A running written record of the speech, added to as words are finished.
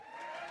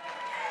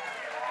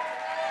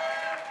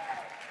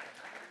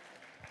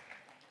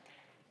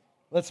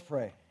Let's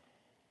pray.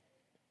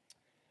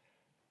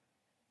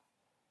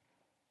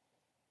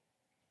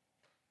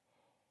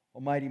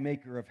 Almighty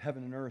Maker of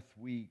heaven and earth,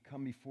 we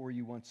come before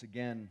you once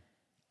again,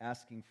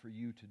 asking for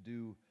you to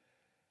do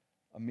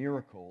a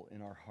miracle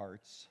in our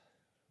hearts.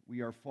 We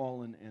are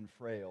fallen and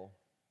frail,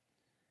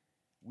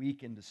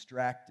 weak and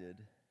distracted.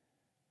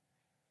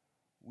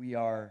 We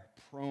are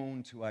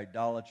prone to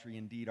idolatry.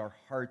 Indeed, our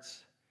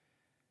hearts,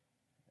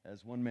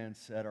 as one man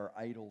said, are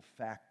idol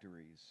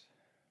factories.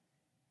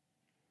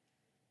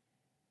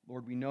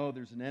 Lord, we know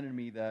there's an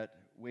enemy that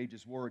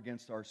wages war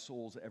against our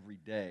souls every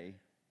day.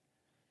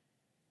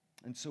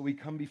 And so we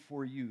come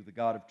before you, the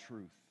God of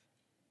truth,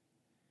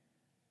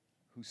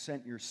 who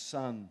sent your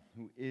Son,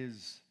 who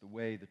is the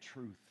way, the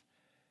truth,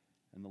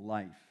 and the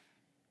life,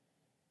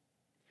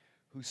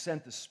 who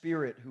sent the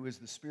Spirit, who is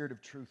the Spirit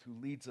of truth, who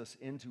leads us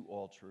into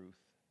all truth,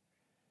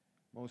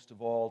 most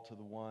of all to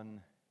the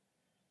one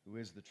who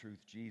is the truth,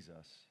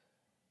 Jesus.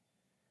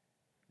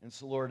 And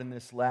so, Lord, in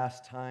this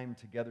last time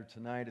together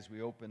tonight, as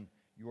we open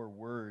your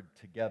word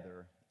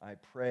together, I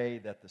pray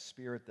that the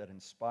Spirit that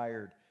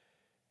inspired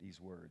these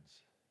words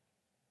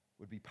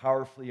would be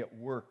powerfully at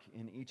work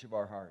in each of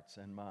our hearts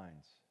and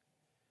minds,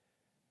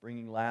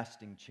 bringing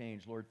lasting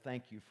change. Lord,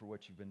 thank you for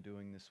what you've been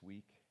doing this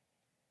week.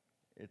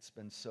 It's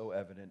been so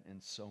evident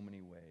in so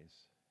many ways.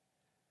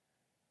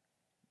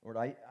 Lord,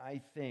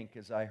 I think,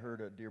 as I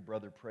heard a dear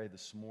brother pray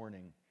this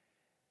morning,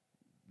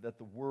 that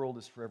the world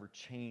is forever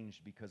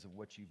changed because of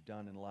what you've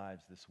done in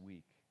lives this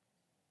week.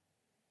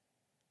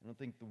 I don't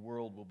think the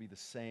world will be the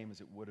same as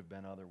it would have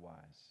been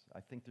otherwise. I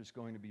think there's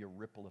going to be a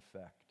ripple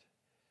effect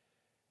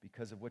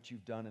because of what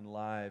you've done in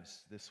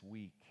lives this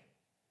week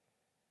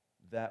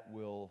that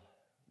will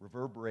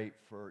reverberate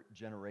for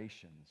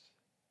generations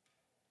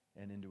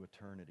and into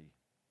eternity.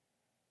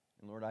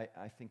 And Lord, I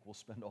think we'll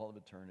spend all of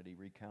eternity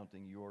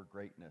recounting your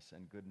greatness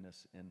and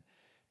goodness in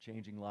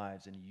changing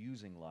lives and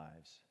using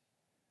lives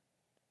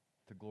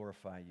to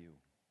glorify you.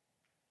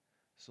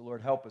 So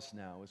Lord, help us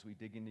now as we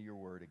dig into your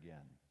word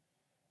again.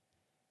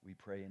 We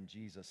pray in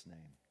Jesus' name.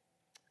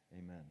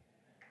 Amen.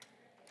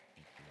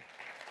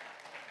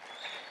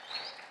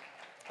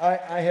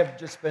 I have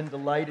just been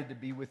delighted to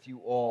be with you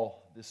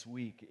all this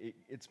week.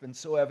 It's been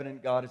so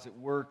evident God is at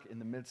work in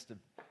the midst of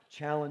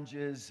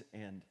challenges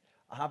and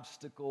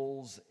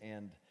obstacles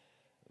and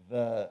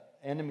the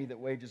enemy that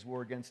wages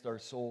war against our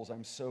souls.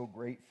 I'm so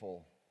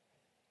grateful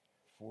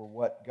for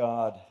what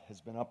God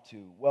has been up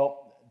to.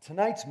 Well,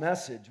 tonight's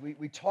message,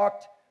 we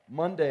talked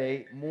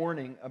Monday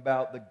morning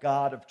about the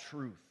God of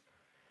truth.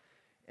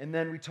 And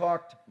then we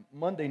talked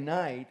Monday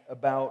night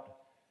about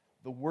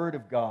the Word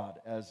of God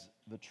as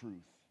the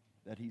truth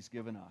that He's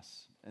given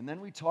us. And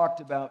then we talked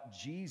about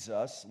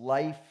Jesus'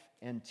 life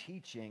and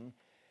teaching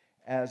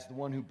as the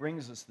one who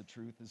brings us the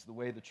truth, as the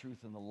way, the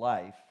truth, and the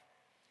life.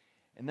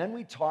 And then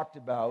we talked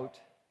about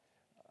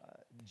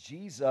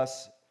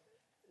Jesus'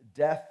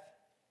 death,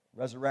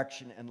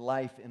 resurrection, and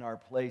life in our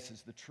place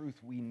as the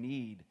truth we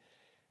need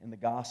in the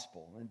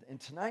gospel. And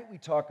tonight we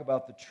talk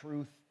about the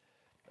truth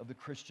of the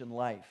Christian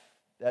life.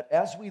 That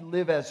as we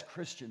live as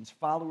Christians,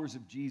 followers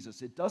of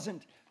Jesus, it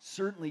doesn't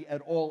certainly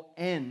at all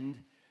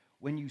end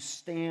when you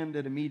stand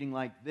at a meeting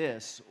like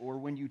this, or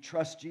when you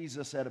trust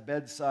Jesus at a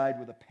bedside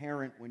with a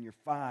parent when you're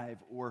 5,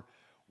 or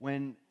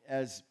when,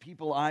 as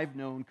people I've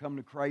known, come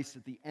to Christ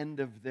at the end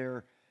of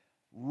their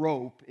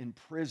rope in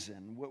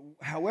prison.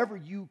 However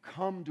you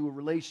come to a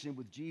relationship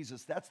with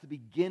Jesus, that's the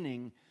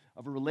beginning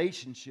of a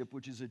relationship,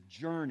 which is a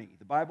journey.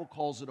 The Bible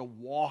calls it a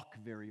walk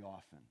very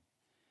often.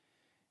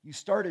 You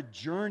start a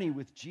journey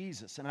with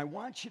Jesus, and I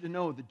want you to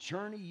know the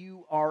journey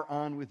you are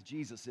on with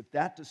Jesus, if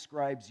that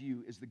describes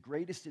you, is the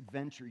greatest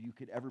adventure you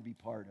could ever be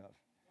part of.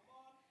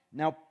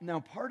 Now,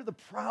 part of the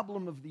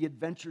problem of the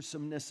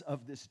adventuresomeness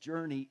of this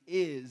journey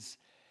is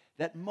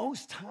that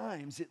most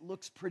times it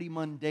looks pretty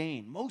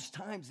mundane. Most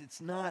times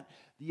it's not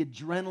the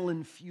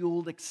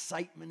adrenaline-fueled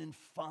excitement and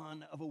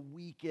fun of a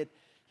week at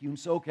Hume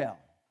SoCal.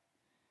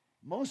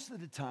 Most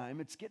of the time,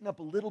 it's getting up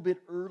a little bit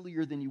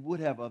earlier than you would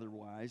have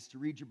otherwise to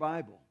read your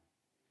Bible,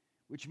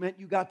 which meant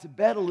you got to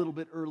bed a little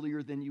bit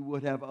earlier than you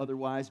would have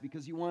otherwise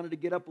because you wanted to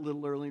get up a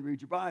little early and read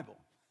your Bible.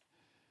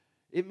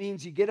 It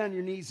means you get on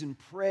your knees and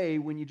pray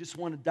when you just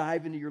want to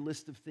dive into your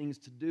list of things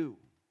to do.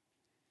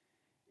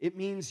 It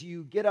means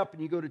you get up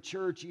and you go to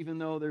church even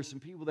though there's some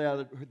people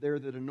there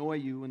that annoy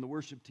you and the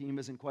worship team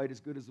isn't quite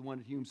as good as the one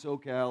at Hume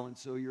SoCal, and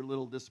so you're a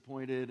little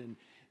disappointed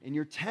and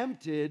you're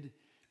tempted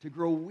to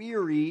grow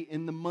weary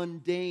in the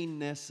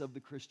mundaneness of the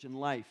Christian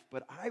life.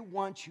 But I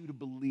want you to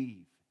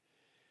believe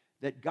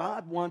that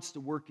God wants to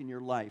work in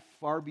your life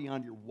far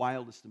beyond your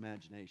wildest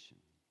imagination.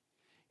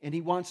 And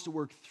He wants to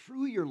work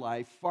through your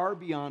life far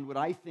beyond what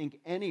I think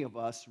any of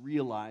us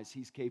realize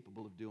He's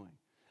capable of doing.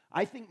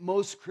 I think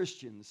most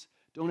Christians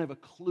don't have a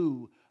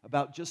clue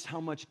about just how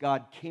much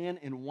God can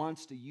and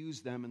wants to use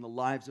them in the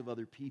lives of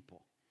other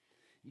people.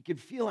 You can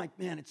feel like,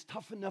 man, it's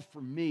tough enough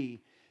for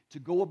me to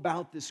go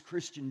about this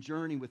Christian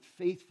journey with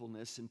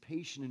faithfulness and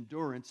patient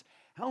endurance.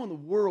 How in the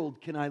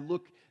world can I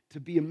look to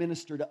be a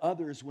minister to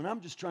others when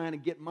I'm just trying to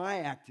get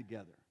my act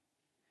together?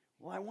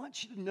 Well, I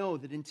want you to know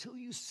that until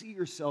you see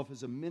yourself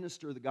as a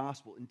minister of the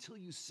gospel, until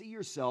you see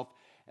yourself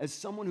as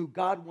someone who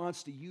God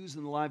wants to use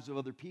in the lives of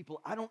other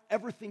people, I don't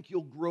ever think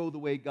you'll grow the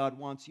way God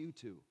wants you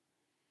to.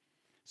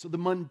 So the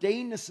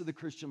mundaneness of the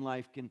Christian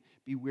life can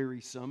be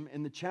wearisome,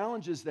 and the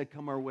challenges that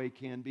come our way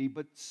can be,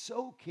 but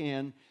so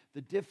can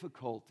the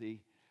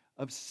difficulty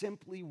of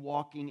simply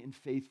walking in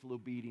faithful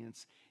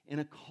obedience in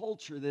a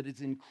culture that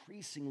is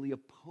increasingly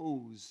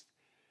opposed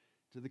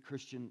to the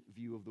Christian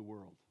view of the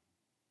world.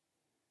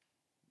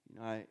 You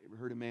know, I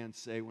heard a man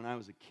say, when I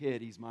was a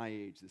kid, he's my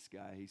age, this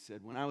guy, he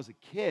said, when I was a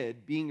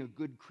kid, being a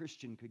good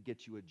Christian could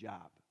get you a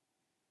job.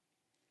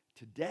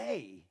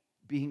 Today,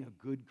 being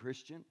a good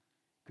Christian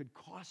could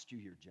cost you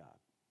your job.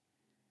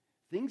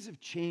 Things have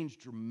changed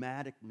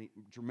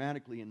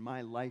dramatically in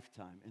my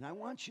lifetime, and I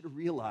want you to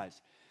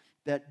realize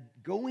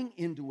that going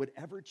into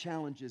whatever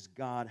challenges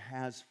God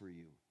has for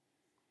you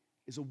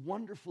is a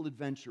wonderful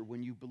adventure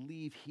when you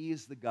believe He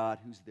is the God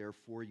who's there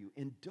for you.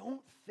 And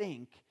don't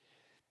think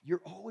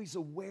you're always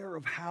aware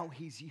of how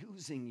He's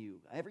using you.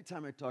 Every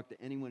time I talk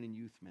to anyone in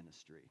youth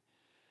ministry,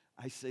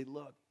 I say,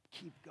 look,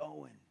 keep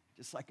going.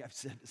 Just like I've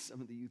said to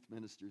some of the youth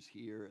ministers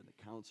here and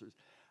the counselors,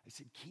 I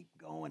said, keep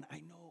going.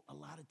 I know a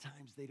lot of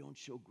times they don't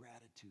show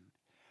gratitude.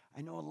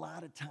 I know a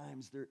lot of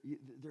times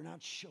they're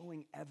not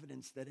showing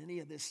evidence that any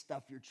of this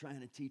stuff you're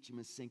trying to teach them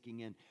is sinking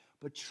in.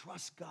 But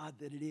trust God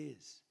that it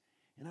is.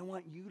 And I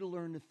want you to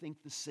learn to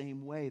think the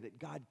same way, that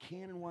God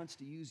can and wants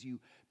to use you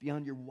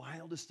beyond your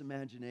wildest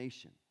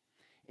imagination.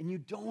 And you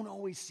don't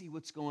always see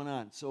what's going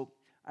on. So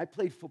I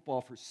played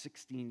football for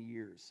 16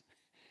 years.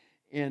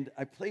 And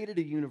I played at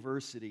a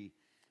university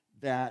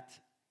that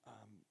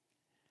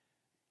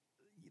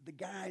the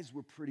guys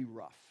were pretty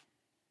rough.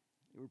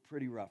 They were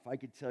pretty rough. I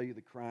could tell you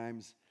the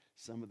crimes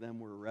some of them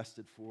were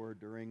arrested for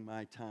during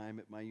my time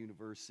at my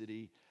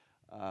university,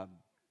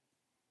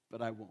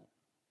 but I won't.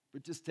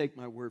 But just take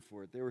my word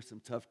for it. There were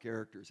some tough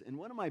characters. And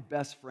one of my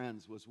best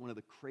friends was one of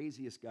the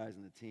craziest guys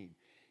on the team.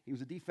 He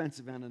was a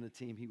defensive end on the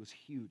team. He was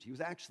huge. He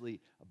was actually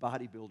a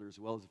bodybuilder as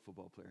well as a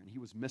football player, and he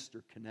was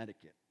Mr.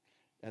 Connecticut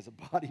as a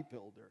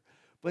bodybuilder.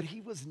 But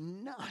he was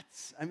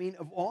nuts. I mean,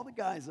 of all the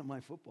guys on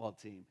my football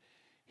team,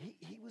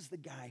 he was the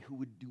guy who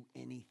would do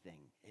anything.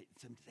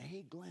 Say,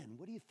 hey, Glenn,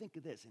 what do you think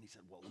of this? And he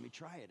said, well, let me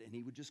try it. And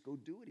he would just go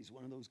do it. He's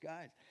one of those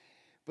guys.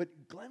 But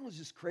Glenn was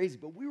just crazy.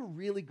 But we were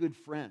really good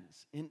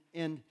friends.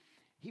 And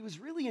he was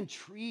really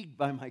intrigued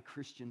by my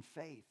Christian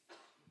faith.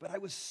 But I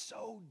was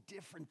so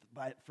different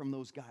from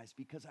those guys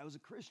because I was a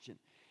Christian.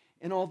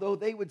 And although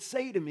they would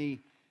say to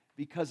me,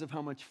 because of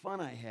how much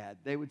fun I had,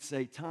 they would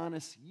say,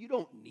 Tanis, you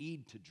don't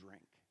need to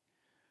drink.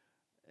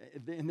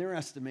 In their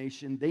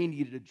estimation, they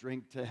needed a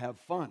drink to have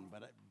fun,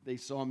 but they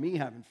saw me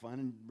having fun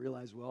and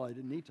realized, well, I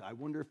didn't need to. I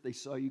wonder if they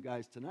saw you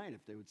guys tonight,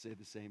 if they would say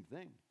the same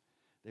thing.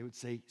 They would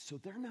say, so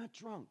they're not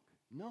drunk.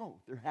 No,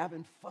 they're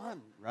having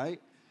fun,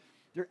 right?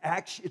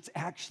 It's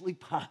actually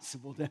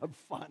possible to have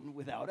fun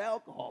without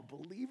alcohol,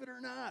 believe it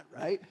or not,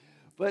 right?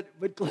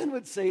 But Glenn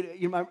would say,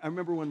 I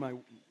remember when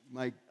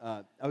I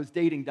was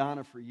dating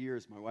Donna for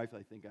years, my wife,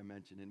 I think I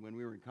mentioned, and when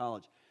we were in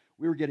college,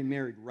 we were getting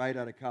married right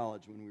out of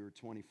college when we were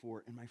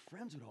 24, and my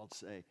friends would all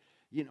say,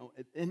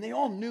 and they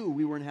all knew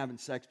we weren't having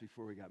sex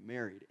before we got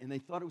married, and they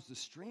thought it was the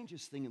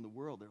strangest thing in the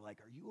world. They're like,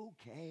 are you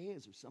okay?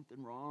 Is there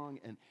something wrong?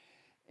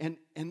 And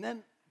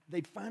then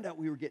they'd find out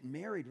we were getting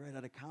married right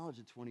out of college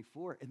at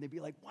 24, and they'd be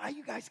like, why are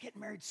you guys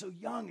getting married so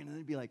young? And then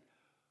they'd be like,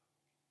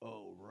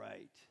 oh,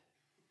 right.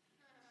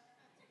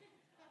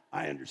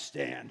 I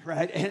understand,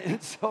 right?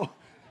 And so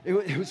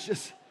it was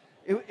just,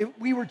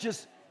 we were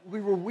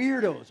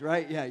weirdos,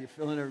 right? Yeah, you're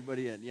filling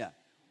everybody in, yeah.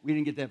 We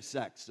didn't get to have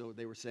sex, so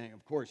they were saying,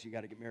 of course, you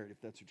got to get married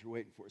if that's what you're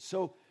waiting for.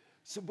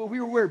 But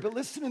we were weird. But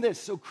listen to this.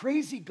 So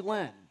Crazy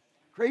Glenn,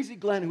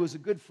 who was a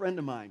good friend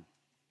of mine,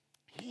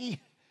 he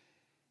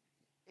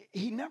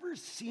never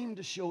seemed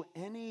to show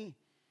any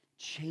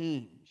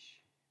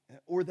change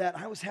or that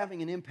I was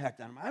having an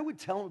impact on him. I would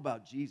tell him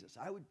about Jesus.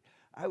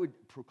 I would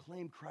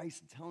proclaim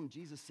Christ and tell him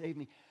Jesus saved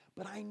me.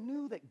 But I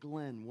knew that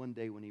Glenn, one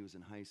day when he was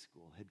in high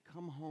school, had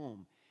come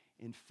home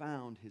and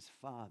found his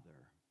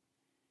father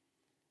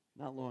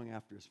not long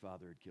after his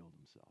father had killed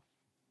himself.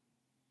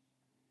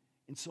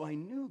 And so I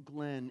knew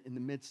Glenn, in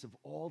the midst of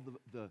all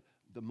the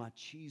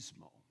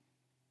machismo,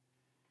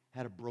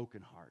 had a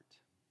broken heart.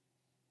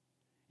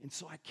 And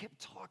so I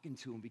kept talking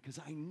to him because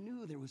I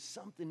knew there was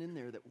something in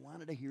there that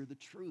wanted to hear the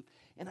truth.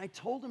 And I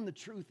told him the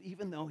truth,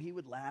 even though he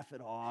would laugh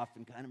it off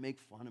and kind of make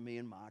fun of me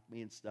and mock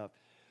me and stuff.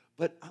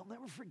 But I'll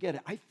never forget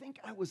it. I think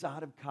I was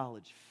out of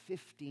college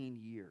 15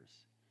 years.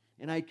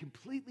 And I had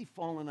completely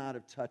fallen out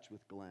of touch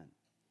with Glenn.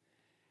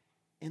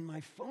 And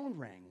my phone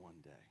rang one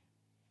day.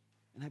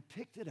 And I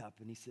picked it up,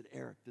 and he said,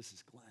 Eric, this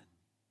is Glenn.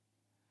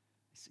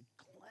 I said,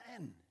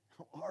 Glenn,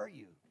 how are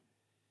you?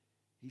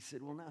 He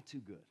said, well, not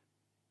too good.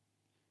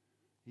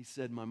 He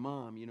said, my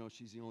mom,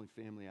 she's the only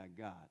family I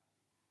got.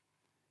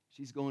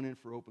 She's going in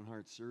for open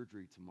heart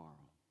surgery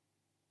tomorrow.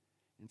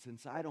 And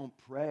since I don't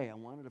pray, I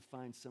wanted to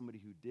find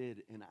somebody who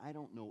did, and I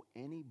don't know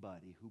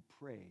anybody who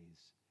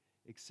prays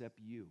except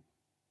you.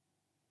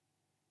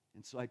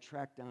 And so I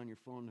tracked down your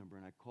phone number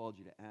and I called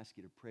you to ask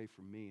you to pray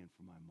for me and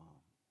for my mom.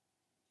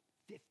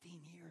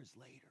 15 years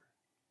later,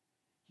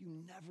 you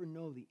never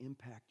know the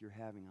impact you're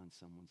having on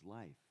someone's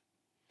life.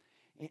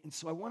 And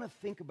so I want to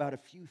think about a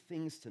few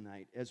things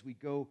tonight as we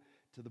go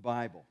to the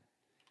Bible.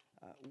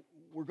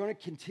 We're going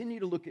to continue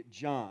to look at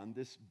John.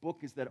 This book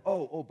is that,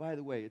 by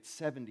the way, it's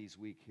 70s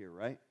week here,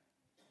 right?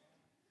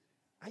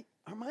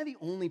 Am I the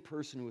only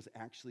person who was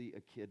actually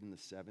a kid in the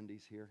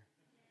 70s here?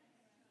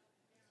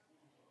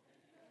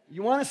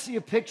 You want to see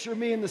a picture of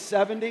me in the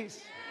 70s?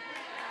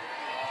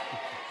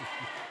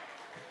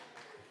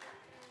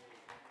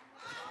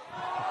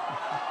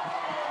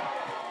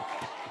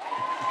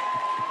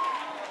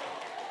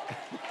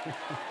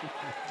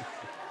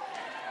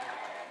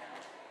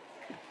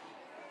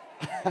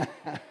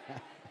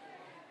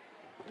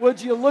 Would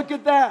you look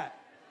at that?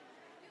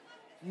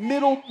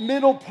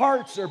 Middle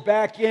parts are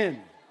back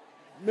in.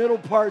 Middle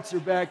parts are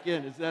back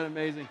in. Is that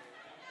amazing?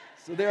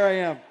 So there I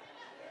am.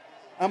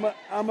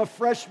 I'm a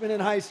freshman in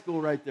high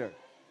school right there.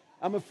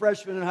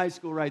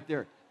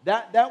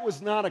 That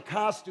was not a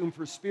costume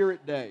for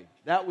Spirit Day.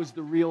 That was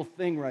the real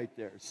thing right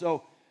there.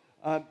 So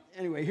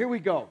anyway, here we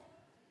go.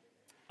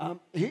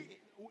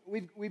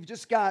 We've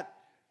just got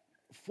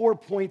 4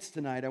 points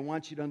tonight I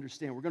want you to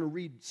understand. We're going to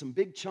read some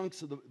big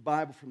chunks of the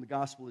Bible from the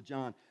Gospel of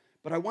John,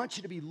 but I want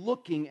you to be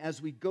looking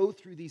as we go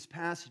through these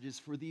passages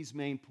for these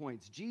main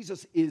points.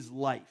 Jesus is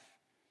life.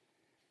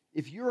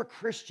 If you're a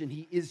Christian,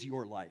 he is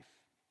your life.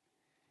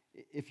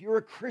 If you're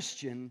a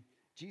Christian,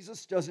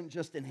 Jesus doesn't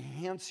just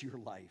enhance your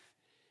life.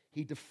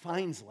 He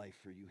defines life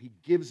for you. He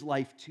gives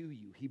life to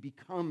you. He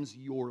becomes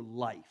your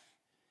life.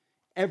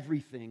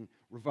 Everything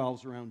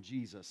revolves around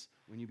Jesus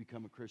when you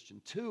become a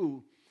Christian.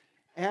 2,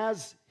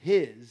 as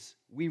his,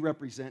 we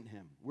represent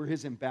him. We're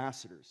his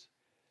ambassadors.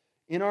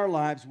 In our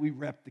lives, we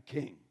rep the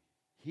King.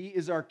 He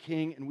is our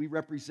King, and we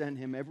represent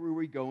him everywhere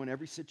we go in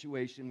every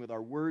situation with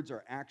our words,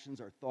 our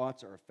actions, our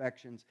thoughts, our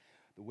affections,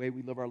 the way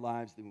we live our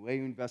lives, the way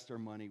we invest our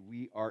money.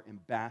 We are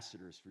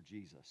ambassadors for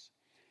Jesus.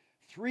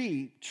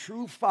 3,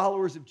 true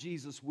followers of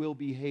Jesus will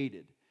be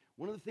hated.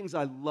 One of the things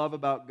I love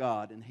about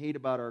God and hate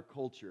about our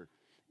culture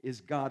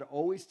is God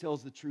always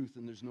tells the truth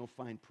and there's no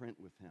fine print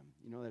with him.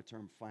 You know that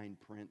term, fine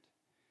print?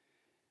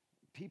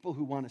 People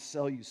who want to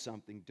sell you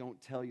something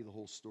don't tell you the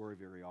whole story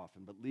very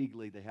often, but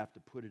legally they have to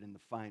put it in the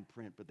fine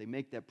print, but they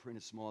make that print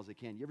as small as they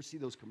can. You ever see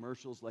those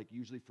commercials, like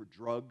usually for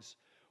drugs,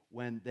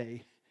 when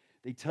they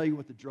tell you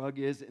what the drug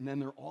is, and then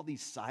there are all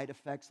these side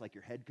effects, like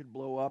your head could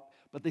blow up,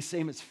 but they say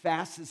them as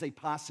fast as they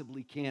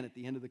possibly can at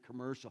the end of the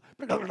commercial.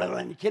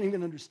 And you can't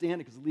even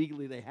understand it because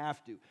legally they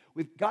have to.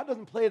 God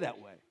doesn't play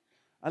that way.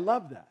 I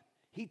love that.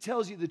 He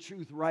tells you the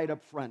truth right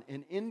up front.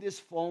 And in this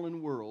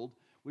fallen world,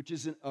 which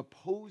is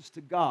opposed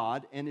to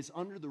God and is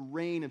under the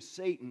reign of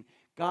Satan,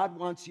 God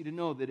wants you to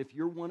know that if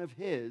you're one of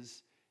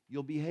his,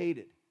 you'll be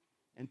hated.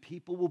 And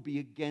people will be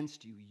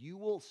against you. You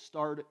will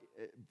start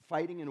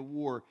fighting in a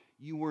war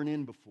you weren't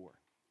in before.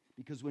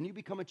 Because when you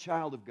become a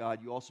child of God,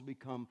 you also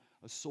become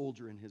a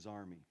soldier in his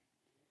army.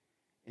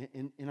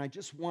 And I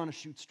just want to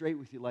shoot straight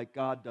with you like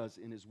God does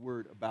in his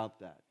word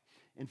about that.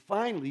 And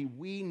finally,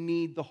 we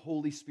need the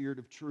Holy Spirit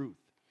of truth.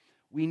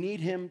 We need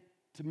him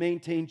to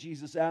maintain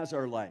Jesus as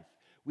our life.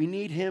 We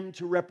need him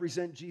to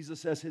represent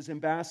Jesus as his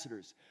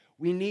ambassadors.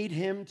 We need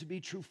him to be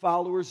true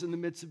followers in the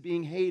midst of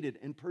being hated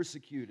and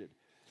persecuted.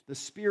 The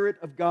Spirit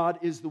of God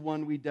is the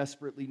one we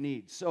desperately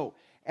need. So,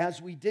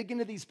 as we dig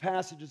into these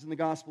passages in the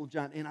Gospel of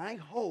John, and I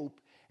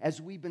hope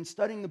as we've been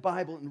studying the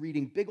Bible and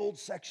reading big old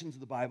sections of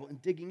the Bible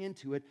and digging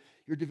into it,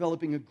 you're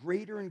developing a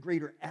greater and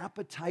greater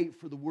appetite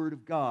for the Word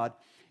of God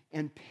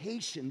and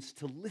patience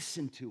to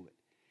listen to it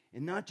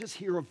and not just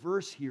hear a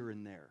verse here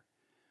and there.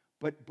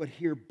 But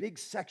hear big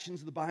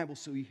sections of the Bible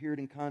so you hear it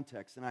in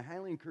context. And I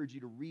highly encourage you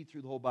to read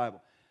through the whole Bible.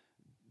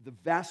 The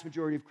vast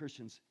majority of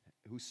Christians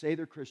who say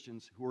they're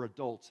Christians, who are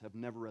adults, have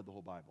never read the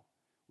whole Bible,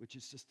 which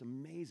is just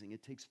amazing.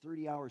 It takes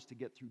 30 hours to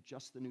get through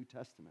just the New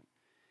Testament.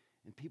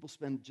 And people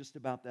spend just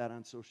about that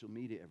on social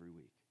media every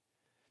week.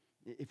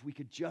 If we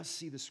could just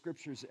see the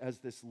Scriptures as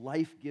this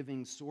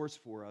life-giving source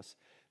for us,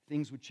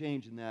 things would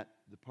change in that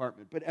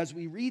department. But as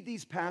we read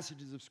these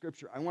passages of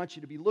Scripture, I want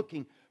you to be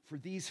looking for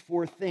these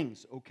 4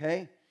 things,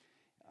 okay?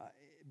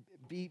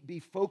 Be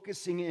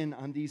focusing in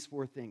on these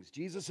 4 things.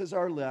 Jesus is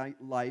our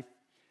life.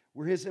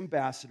 We're his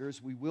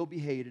ambassadors. We will be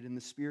hated, and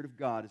the Spirit of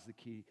God is the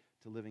key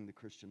to living the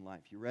Christian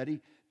life. You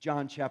ready?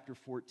 John chapter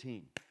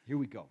 14. Here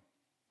we go.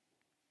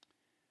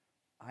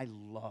 I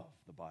love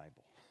the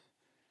Bible.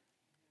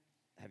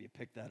 Have you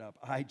picked that up?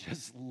 I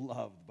just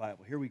love the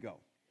Bible. Here we go.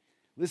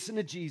 Listen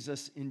to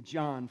Jesus in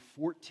John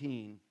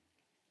 14.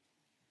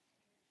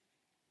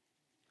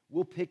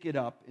 We'll pick it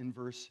up in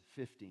verse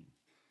 15.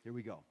 Here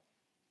we go.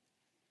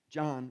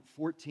 John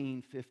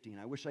 14:15.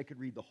 I wish I could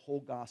read the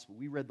whole gospel.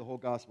 We read the whole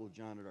gospel of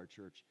John at our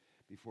church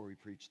before we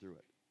preached through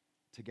it,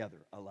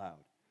 together,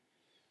 aloud.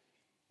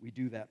 We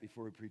do that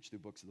before we preach through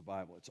books of the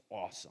Bible. It's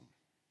awesome.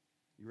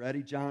 You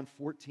ready? John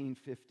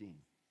 14:15.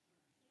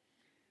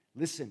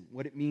 Listen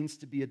what it means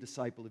to be a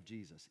disciple of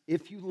Jesus.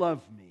 If you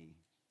love me,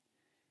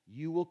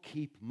 you will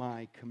keep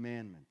my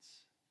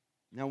commandments.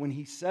 Now, when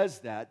he says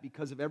that,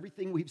 because of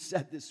everything we've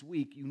said this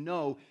week, you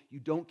know you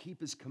don't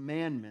keep his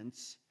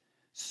commandments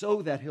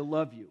so that he'll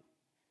love you.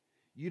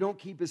 You don't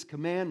keep his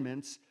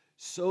commandments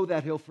so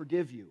that he'll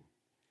forgive you.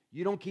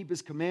 You don't keep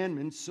his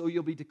commandments so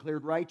you'll be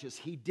declared righteous.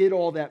 He did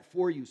all that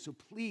for you. So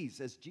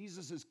please, as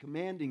Jesus is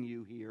commanding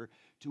you here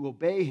to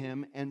obey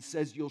him and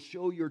says you'll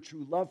show your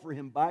true love for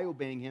him by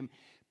obeying him,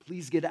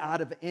 please get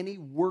out of any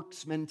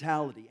works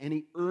mentality,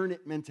 any earn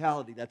it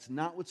mentality. That's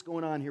not what's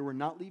going on here. We're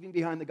not leaving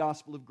behind the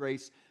gospel of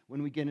grace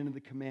when we get into the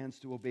commands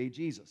to obey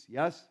Jesus.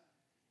 Yes?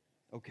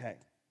 Okay.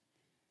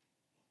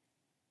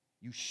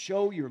 You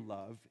show your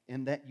love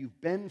and that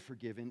you've been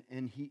forgiven,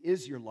 and he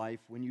is your life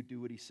when you do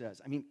what he says.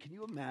 I mean, can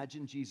you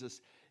imagine Jesus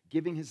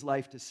giving his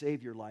life to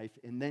save your life,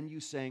 and then you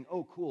saying,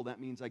 oh, cool,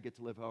 that means I get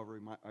to live however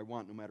I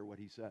want no matter what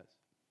he says?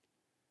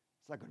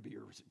 It's not going to be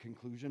your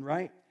conclusion,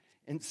 right?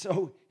 And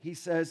so he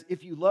says,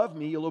 if you love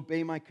me, you'll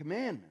obey my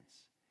commandments.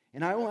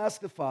 And I will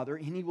ask the Father,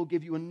 and he will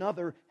give you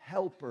another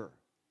helper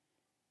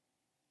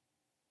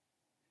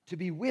to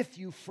be with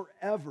you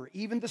forever,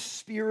 even the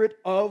Spirit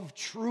of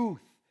truth,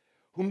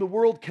 whom the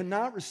world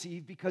cannot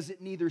receive because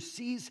it neither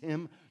sees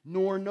him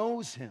nor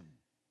knows him.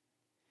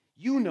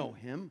 You know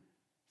him,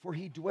 for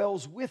he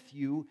dwells with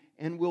you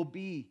and will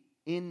be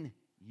in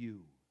you.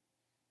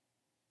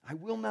 I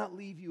will not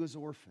leave you as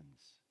orphans.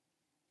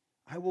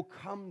 I will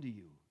come to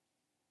you.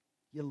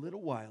 Yet a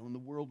little while, and the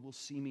world will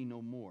see me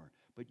no more.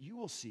 But you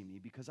will see me,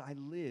 because I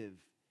live,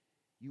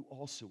 you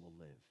also will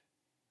live.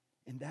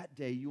 And that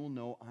day you will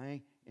know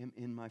I am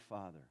in my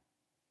Father,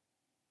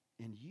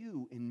 and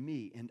you in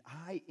me, and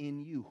I in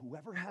you.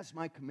 Whoever has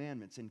my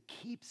commandments and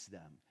keeps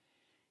them,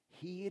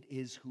 he it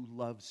is who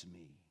loves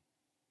me.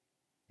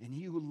 And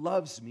he who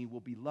loves me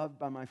will be loved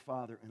by my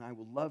Father, and I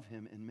will love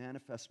him and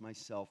manifest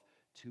myself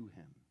to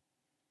him.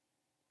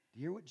 Do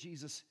you hear what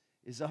Jesus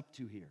is up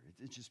to here?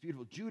 It's just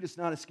beautiful. Judas,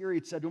 not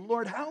Iscariot, said to him,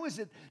 Lord, how is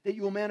it that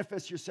you will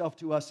manifest yourself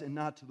to us and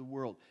not to the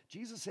world?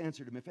 Jesus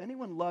answered him, if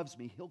anyone loves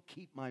me, he'll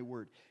keep my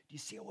word. Do you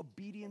see how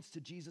obedience to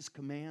Jesus'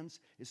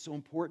 commands is so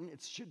important?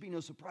 It should be no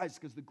surprise,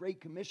 because the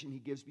great commission he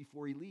gives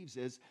before he leaves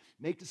is,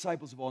 make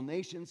disciples of all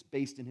nations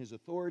based in his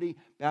authority,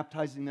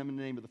 baptizing them in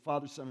the name of the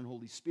Father, Son, and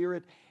Holy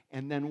Spirit,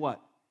 and then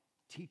what?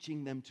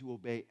 Teaching them to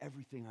obey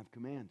everything I've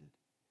commanded.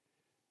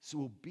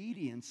 So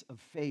obedience of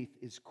faith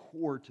is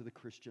core to the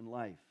Christian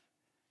life.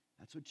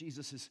 That's what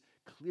Jesus is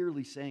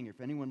clearly saying here.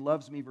 If anyone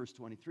loves me, verse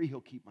 23,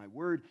 he'll keep my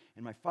word,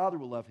 and my Father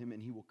will love him,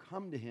 and he will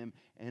come to him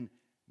and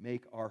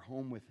make our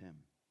home with him.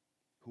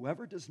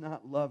 Whoever does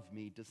not love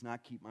me does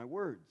not keep my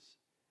words.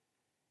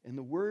 And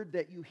the word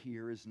that you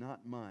hear is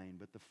not mine,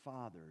 but the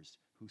Father's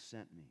who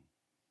sent me.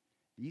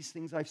 These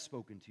things I've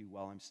spoken to you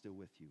while I'm still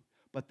with you.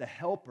 But the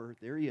Helper,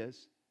 there he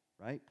is,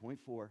 right? Point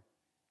 4.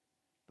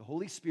 The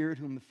Holy Spirit,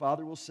 whom the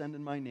Father will send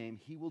in my name,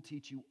 he will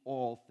teach you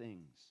all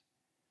things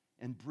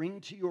and bring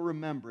to your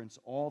remembrance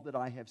all that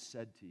I have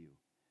said to you.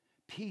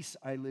 Peace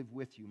I live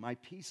with you. My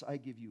peace I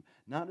give you.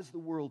 Not as the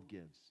world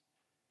gives,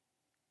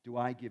 do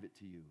I give it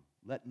to you.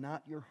 Let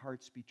not your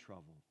hearts be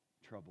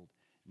troubled,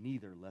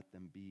 neither let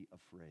them be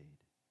afraid.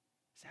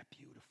 Is that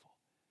beautiful?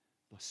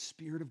 The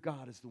Spirit of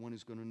God is the one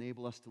who's going to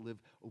enable us to live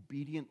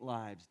obedient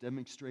lives,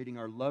 demonstrating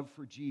our love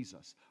for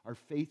Jesus, our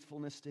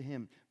faithfulness to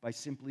him, by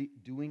simply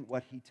doing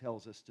what he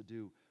tells us to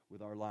do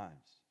with our lives.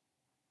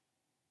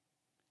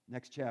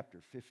 Next chapter,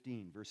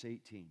 15, verse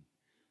 18.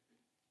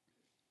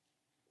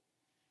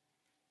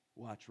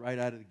 Watch, right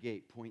out of the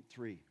gate, point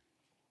 3.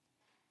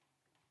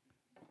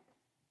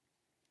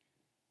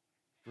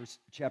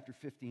 Chapter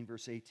 15,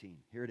 verse 18.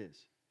 Here it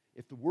is.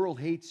 If the world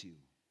hates you,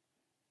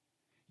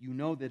 you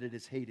know that it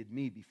has hated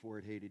me before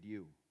it hated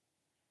you.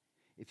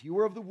 If you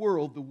were of the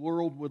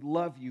world would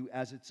love you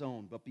as its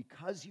own. But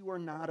because you are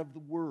not of the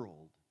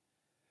world,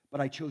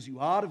 but I chose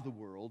you out of the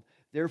world,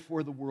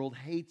 therefore the world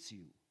hates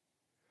you.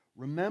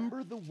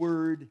 Remember the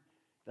word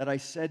that I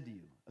said to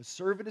you. A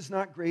servant is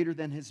not greater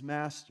than his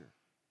master.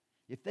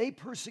 If they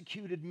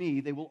persecuted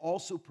me, they will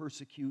also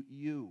persecute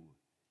you.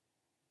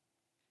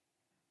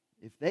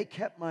 If they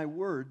kept my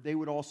word, they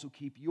would also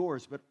keep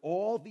yours. But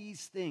all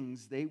these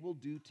things they will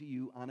do to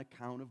you on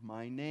account of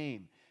my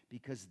name,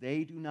 because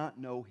they do not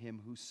know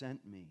him who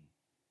sent me.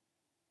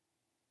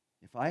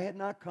 If I had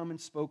not come and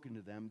spoken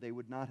to them, they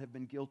would not have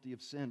been guilty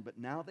of sin. But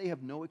now they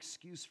have no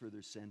excuse for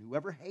their sin.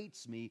 Whoever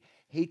hates me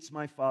hates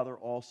my Father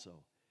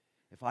also.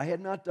 If I had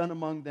not done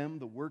among them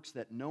the works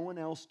that no one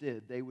else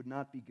did, they would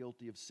not be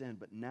guilty of sin.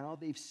 But now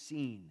they've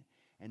seen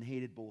and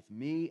hated both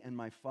me and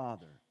my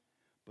Father.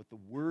 But the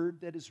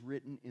word that is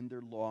written in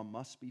their law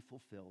must be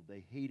fulfilled.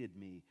 They hated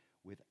me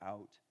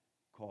without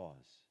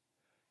cause.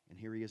 And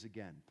here he is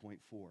again, point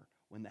 4.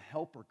 When the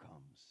Helper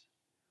comes,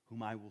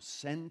 whom I will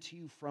send to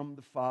you from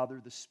the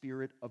Father, the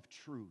Spirit of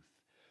truth,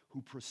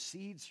 who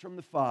proceeds from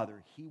the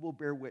Father, he will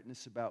bear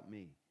witness about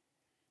me.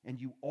 And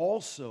you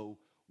also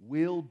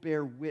will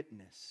bear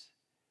witness,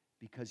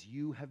 because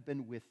you have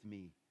been with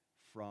me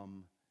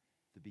from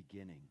the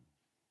beginning.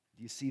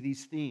 Do you see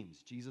these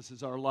themes? Jesus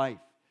is our life.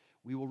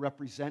 We will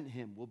represent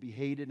him. We'll be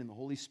hated, and the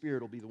Holy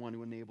Spirit will be the one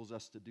who enables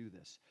us to do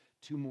this.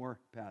 2 more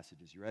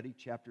passages. You ready?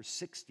 Chapter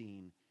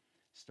 16,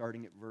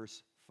 starting at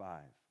verse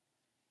 5.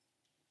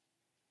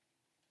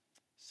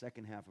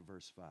 Second half of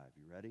verse 5.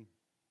 You ready?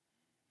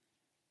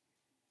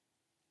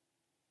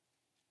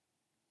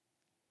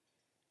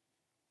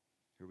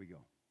 Here we go.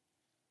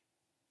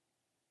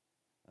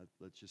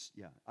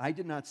 I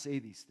did not say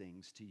these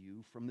things to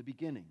you from the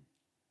beginning,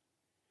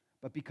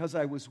 but because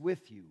I was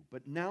with you.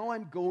 But now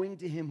I'm going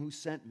to him who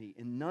sent me,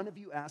 and none of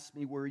you asked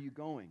me, where are you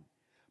going?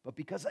 But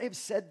because I have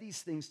said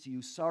these things to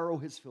you, sorrow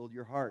has filled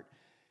your heart.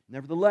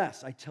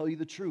 Nevertheless, I tell you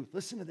the truth.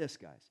 Listen to this,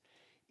 guys.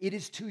 It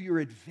is to your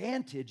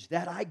advantage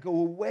that I go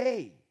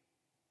away.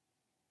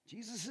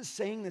 Jesus is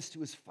saying this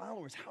to his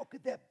followers. How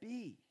could that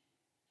be?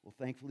 Well,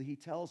 thankfully, he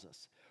tells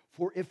us.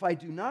 For if I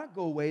do not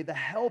go away, the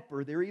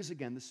helper, there he is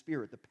again, the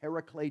Spirit, the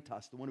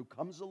Parakletos, the one who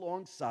comes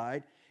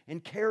alongside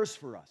and cares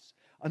for us.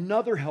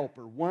 Another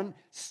helper, one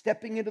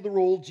stepping into the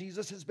role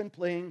Jesus has been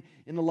playing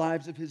in the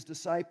lives of his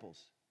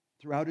disciples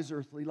throughout his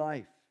earthly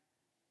life.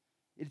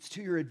 It's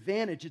to your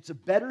advantage. It's a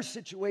better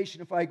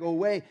situation if I go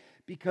away,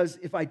 because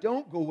if I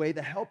don't go away,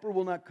 the helper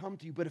will not come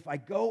to you. But if I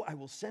go, I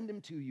will send him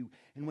to you.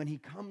 And when he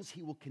comes,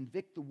 he will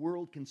convict the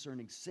world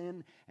concerning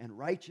sin and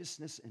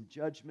righteousness and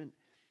judgment.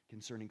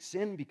 Concerning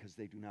sin, because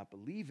they do not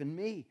believe in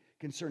me.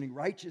 Concerning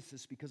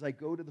righteousness, because I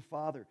go to the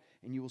Father,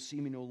 and you will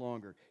see me no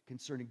longer.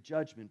 Concerning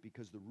judgment,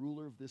 because the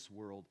ruler of this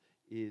world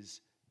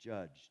is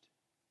judged.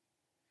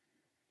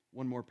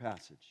 One more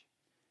passage.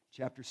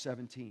 Chapter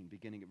 17,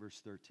 beginning at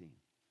verse 13.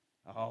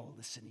 Oh,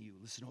 listen to you.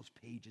 Listen to those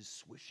pages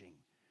swishing.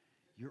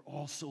 You're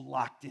all so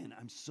locked in.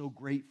 I'm so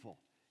grateful.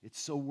 It's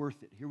so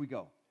worth it. Here we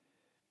go.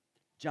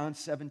 John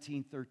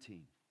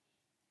 17:13.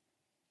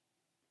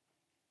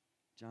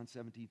 John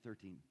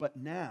 17:13. But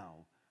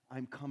now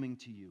I'm coming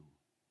to you.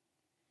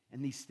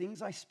 And these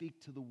things I speak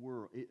in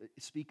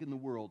the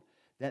world,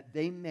 that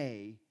they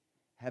may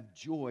have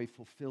joy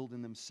fulfilled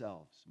in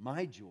themselves.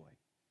 My joy.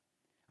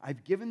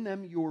 I've given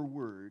them your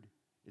word.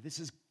 This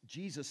is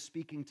Jesus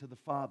speaking to the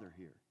Father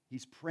here.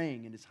 He's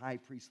praying in his high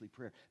priestly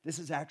prayer. This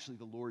is actually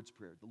the Lord's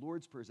Prayer. The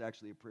Lord's Prayer is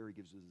actually a prayer he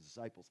gives to his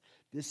disciples.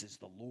 This is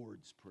the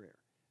Lord's Prayer,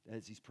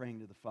 as he's praying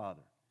to the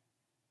Father.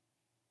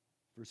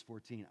 Verse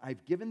 14,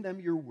 I've given them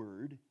your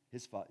word,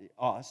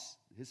 us,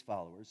 his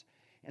followers,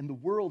 and the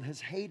world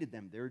has hated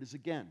them. There it is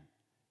again.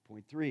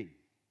 Point 3.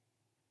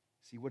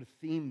 See what a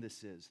theme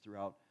this is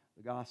throughout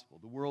the gospel.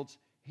 The world's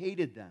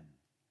hated them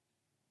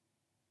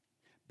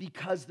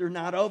because they're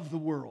not of the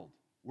world.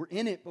 We're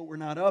in it, but we're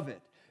not of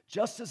it.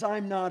 Just as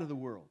I'm not of the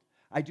world.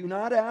 I do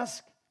not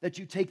ask that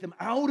you take them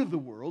out of the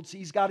world. See,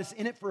 he's got us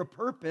in it for a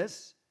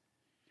purpose.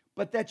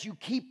 But that you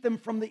keep them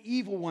from the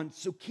evil one.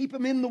 So keep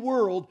them in the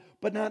world,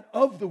 but not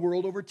of the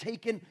world,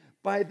 overtaken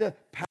by the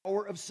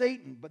power of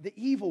Satan, but the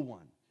evil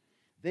one.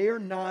 They are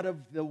not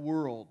of the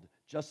world,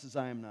 just as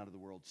I am not of the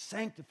world.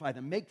 Sanctify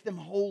them, make them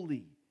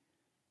holy.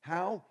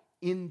 How?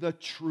 In the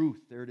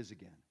truth. There it is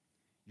again.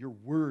 Your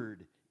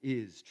word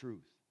is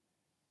truth.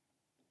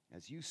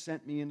 As you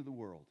sent me into the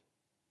world,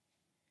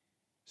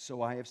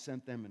 so I have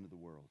sent them into the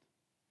world.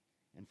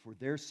 And for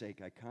their sake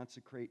I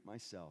consecrate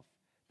myself,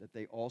 that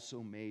they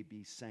also may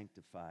be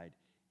sanctified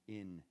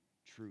in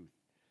truth.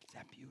 Is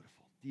that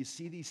beautiful? Do you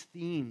see these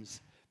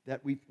themes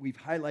that we've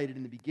highlighted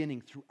in the beginning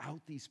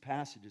throughout these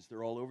passages?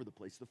 They're all over the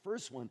place. The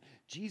first one,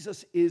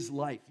 Jesus is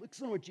life.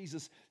 Listen to what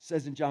Jesus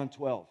says in John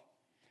 12.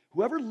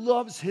 Whoever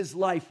loves his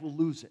life will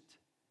lose it.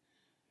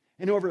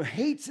 And whoever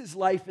hates his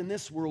life in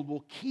this world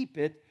will keep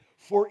it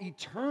for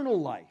eternal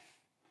life.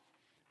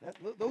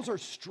 Those are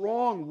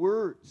strong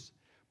words.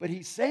 But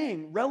he's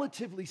saying,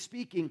 relatively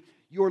speaking,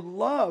 your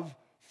love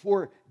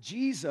for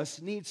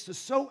Jesus needs to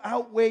so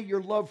outweigh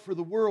your love for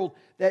the world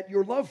that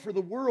your love for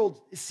the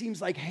world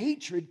seems like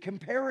hatred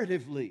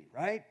comparatively,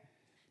 right?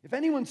 If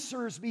anyone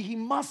serves me, he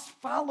must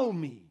follow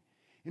me.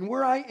 And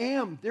where I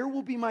am, there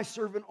will be my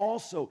servant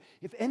also.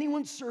 If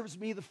anyone serves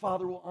me, the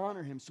Father will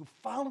honor him. So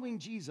following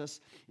Jesus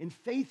in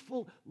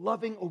faithful,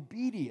 loving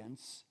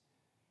obedience,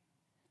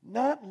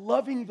 not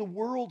loving the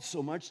world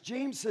so much.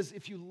 James says,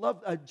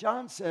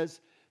 John says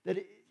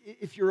that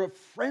if you're a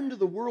friend of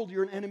the world,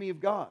 you're an enemy of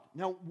God.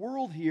 Now,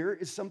 world here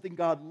is something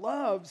God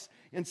loves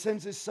and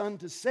sends his son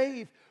to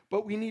save,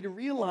 but we need to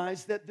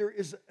realize that there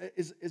is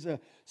a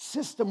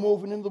system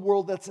woven into the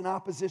world that's in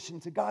opposition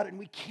to God, and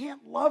we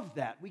can't love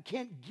that. We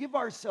can't give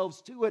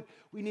ourselves to it.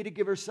 We need to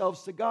give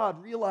ourselves to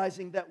God,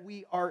 realizing that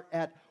we are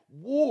at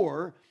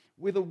war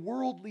with a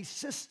worldly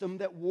system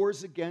that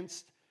wars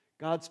against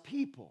God's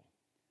people.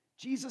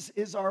 Jesus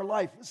is our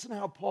life. Listen to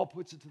how Paul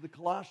puts it to the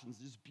Colossians.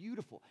 It's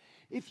beautiful.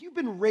 If you've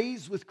been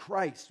raised with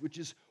Christ, which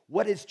is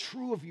what is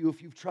true of you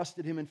if you've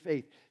trusted him in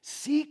faith,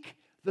 seek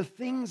the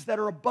things that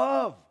are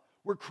above,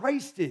 where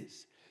Christ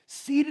is,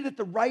 seated at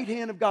the right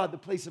hand of God, the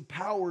place of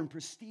power and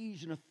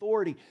prestige and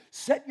authority.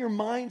 Set your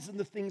minds on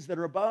the things that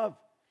are above,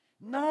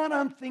 not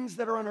on things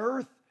that are on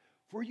earth,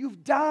 for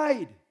you've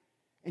died,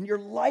 and your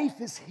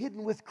life is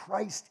hidden with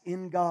Christ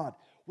in God.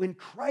 When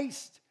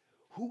Christ,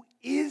 who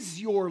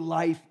is your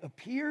life,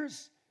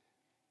 appears,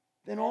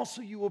 then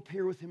also you will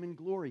appear with him in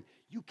glory.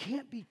 You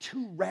can't be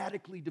too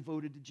radically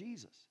devoted to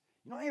Jesus.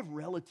 I have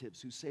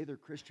relatives who say they're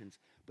Christians,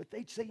 but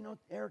they say,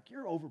 Eric,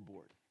 you're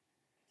overboard.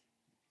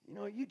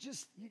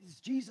 It's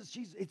Jesus.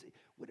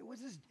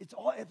 What's this? It's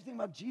all everything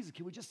about Jesus.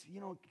 Can we just,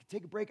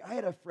 take a break? I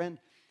had a friend,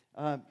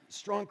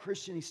 strong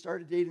Christian. He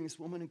started dating this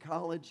woman in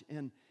college,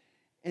 and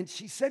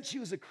she said she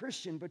was a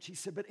Christian, but she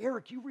said, but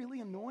Eric, you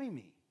really annoy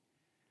me.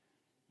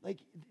 Like,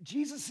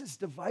 Jesus is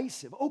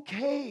divisive.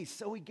 Okay,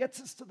 so he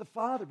gets us to the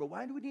Father, but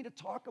why do we need to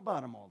talk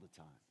about him all the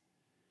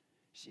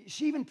time?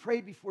 She even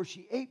prayed before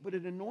she ate, but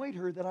it annoyed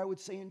her that I would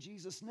say in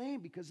Jesus'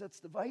 name because that's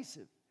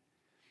divisive.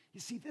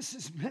 You see, this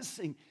is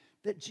missing,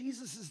 that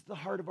Jesus is the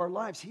heart of our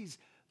lives. He's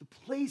the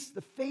place,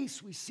 the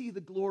face we see the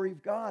glory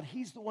of God.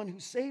 He's the one who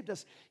saved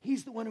us.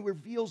 He's the one who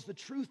reveals the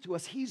truth to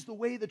us. He's the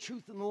way, the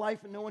truth, and the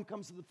life, and no one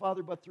comes to the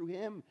Father but through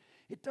him.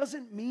 It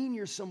doesn't mean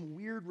you're some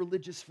weird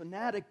religious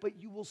fanatic,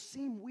 but you will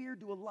seem weird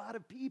to a lot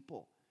of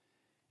people.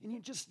 And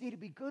you just need to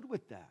be good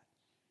with that.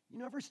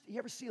 You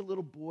ever see a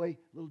little boy,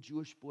 little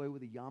Jewish boy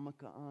with a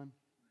yarmulke on,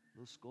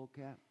 little skull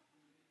cap?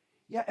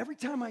 Yeah, every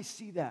time I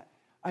see that,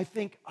 I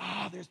think,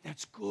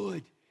 that's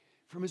good.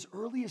 From his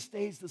earliest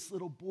days, this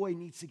little boy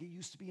needs to get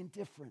used to being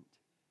different,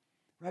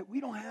 right? We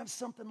don't have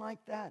something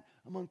like that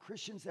among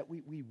Christians that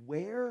we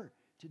wear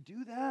to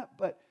do that,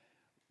 but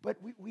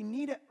we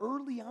need it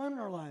early on in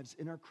our lives,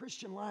 in our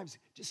Christian lives.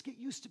 Just get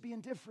used to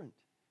being different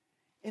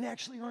and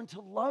actually learn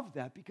to love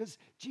that because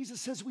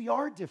Jesus says we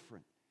are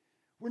different.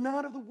 We're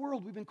not of the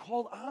world. We've been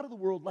called out of the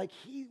world like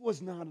he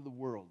was not of the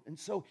world. And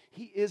so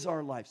he is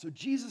our life. So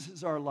Jesus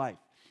is our life.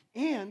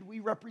 And we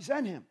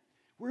represent him.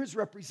 We're his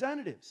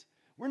representatives.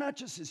 We're not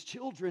just his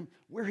children.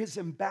 We're his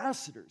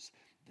ambassadors.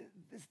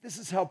 This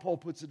is how Paul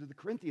puts it to the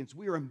Corinthians.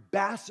 We are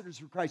ambassadors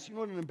for Christ. You know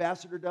what an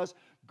ambassador does?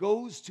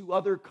 Goes to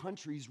other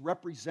countries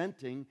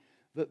representing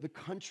the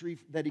country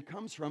that he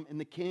comes from and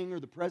the king or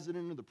the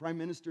president or the prime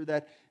minister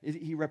that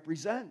he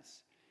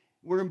represents.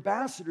 We're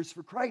ambassadors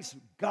for Christ,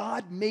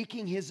 God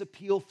making his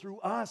appeal through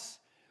us.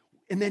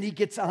 And then he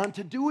gets on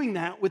to doing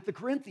that with the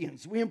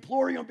Corinthians. We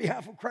implore you on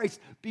behalf of Christ,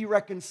 be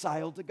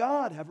reconciled to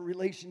God, have a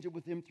relationship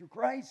with him through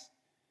Christ.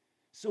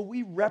 So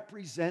we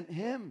represent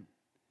him.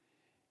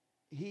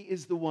 He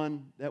is the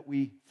one that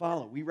we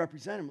follow. We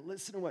represent him.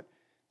 Listen to what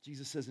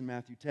Jesus says in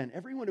Matthew 10.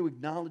 Everyone who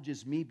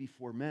acknowledges me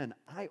before men,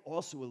 I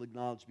also will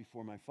acknowledge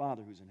before my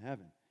Father who's in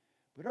heaven.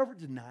 But whoever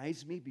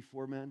denies me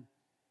before men,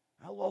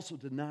 I'll also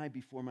deny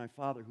before my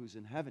Father who's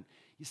in heaven.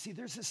 You see,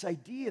 there's this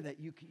idea that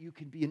you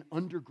can be an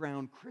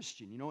underground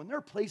Christian, and there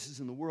are places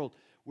in the world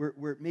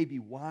where it may be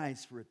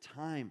wise for a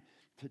time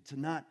to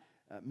not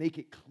make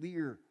it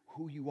clear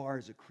who you are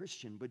as a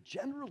Christian. But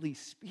generally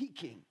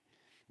speaking,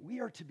 we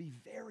are to be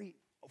very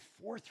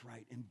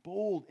forthright and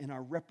bold in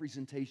our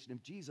representation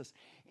of Jesus.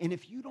 And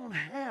if you don't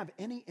have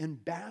any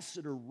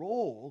ambassador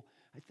role,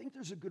 I think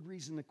there's a good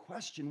reason to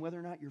question whether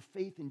or not your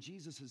faith in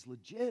Jesus is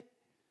legit.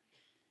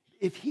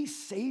 If he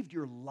saved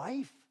your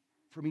life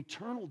from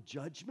eternal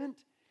judgment,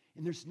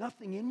 and there's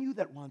nothing in you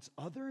that wants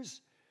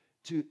others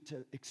to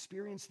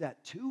experience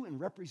that too and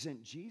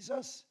represent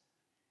Jesus,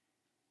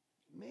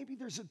 maybe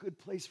there's a good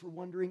place for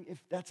wondering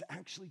if that's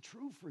actually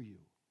true for you.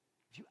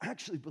 If you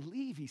actually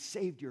believe he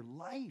saved your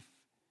life.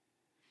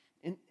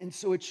 And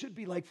so it should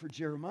be like for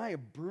Jeremiah,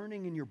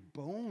 burning in your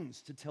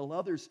bones to tell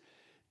others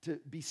to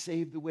be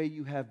saved the way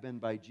you have been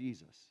by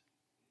Jesus.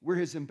 We're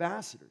his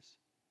ambassadors.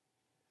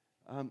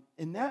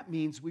 And that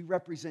means we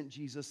represent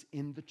Jesus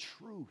in the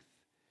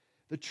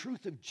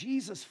truth of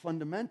Jesus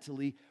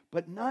fundamentally,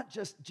 but not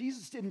just,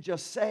 Jesus didn't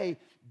just say,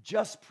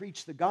 just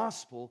preach the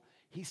gospel.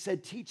 He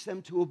said, teach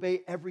them to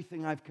obey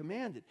everything I've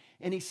commanded.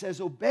 And he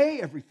says,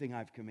 obey everything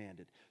I've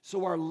commanded.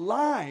 So our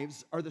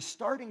lives are the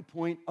starting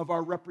point of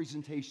our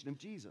representation of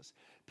Jesus.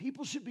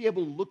 People should be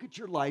able to look at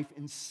your life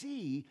and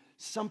see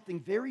something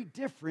very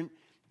different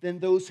than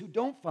those who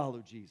don't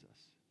follow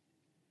Jesus.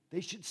 They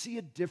should see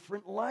a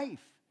different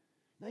life.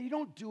 Now, you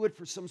don't do it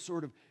for some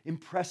sort of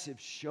impressive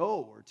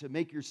show or to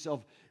make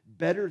yourself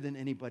better than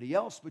anybody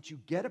else, but you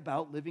get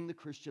about living the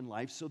Christian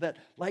life so that,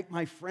 like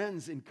my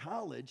friends in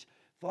college,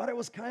 thought I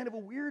was kind of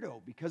a weirdo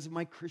because of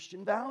my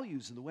Christian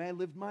values and the way I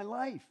lived my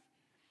life.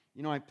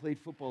 I played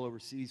football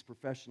overseas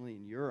professionally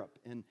in Europe,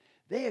 and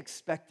they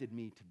expected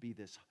me to be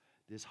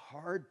this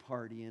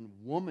hard-partying,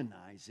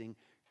 womanizing,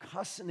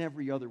 cussing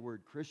every other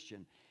word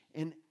Christian,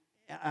 and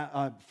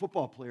a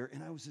football player,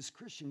 and I was this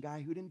Christian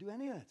guy who didn't do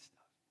any of that stuff.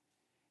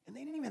 And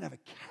they didn't even have a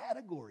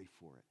category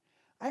for it.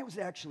 I was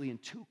actually in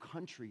 2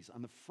 countries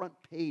on the front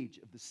page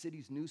of the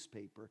city's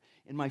newspaper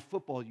in my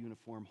football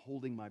uniform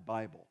holding my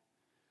Bible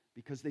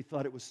because they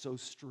thought it was so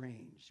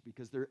strange,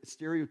 because their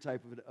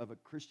stereotype of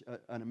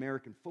an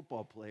American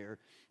football player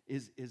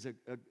is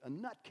a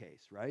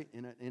nutcase, right,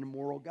 and a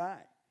moral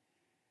guy.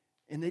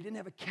 And they didn't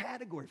have a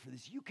category for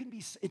this.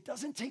 It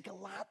doesn't take a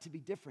lot to be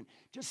different.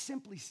 Just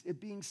simply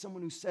being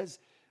someone who says,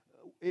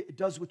 it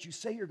does what you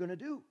say you're going to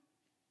do.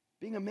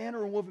 Being a man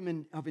or a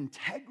woman of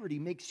integrity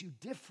makes you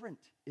different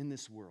in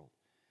this world.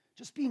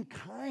 Just being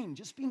kind,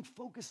 just being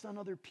focused on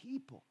other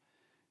people,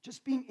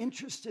 just being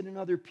interested in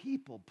other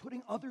people,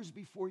 putting others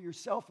before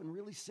yourself in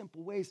really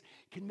simple ways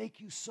can make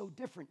you so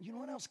different. You know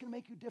what else can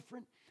make you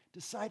different?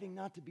 Deciding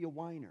not to be a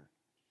whiner.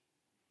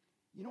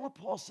 You know what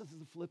Paul says to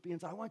the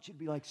Philippians? I want you to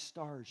be like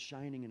stars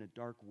shining in a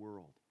dark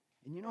world.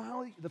 And you know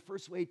how the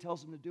first way he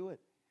tells them to do it?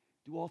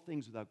 Do all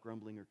things without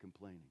grumbling or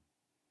complaining.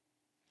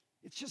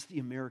 It's just the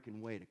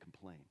American way to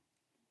complain.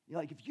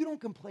 Like, if you don't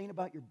complain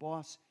about your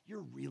boss,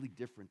 you're really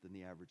different than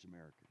the average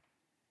American,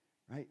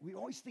 right? We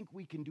always think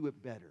we can do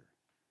it better,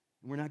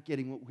 and we're not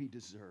getting what we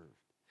deserve.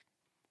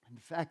 And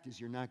the fact is,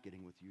 you're not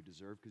getting what you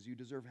deserve, because you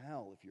deserve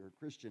hell if you're a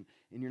Christian,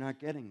 and you're not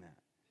getting that.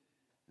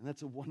 And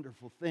that's a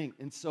wonderful thing.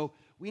 And so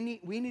we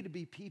need to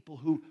be people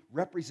who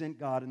represent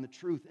God and the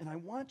truth. And I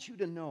want you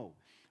to know,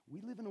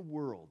 we live in a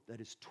world that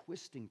is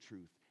twisting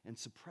truth and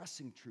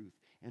suppressing truth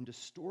and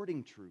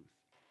distorting truth.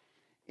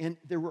 And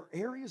there are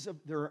areas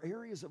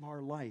of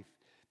our life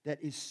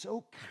that is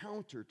so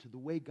counter to the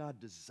way God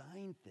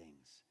designed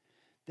things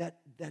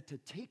that to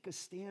take a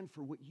stand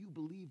for what you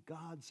believe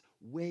God's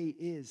way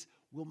is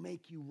will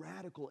make you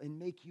radical and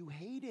make you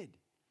hated.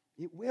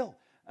 It will.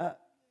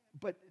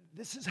 But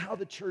this is how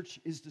the church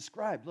is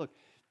described. Look,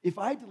 if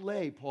I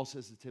delay, Paul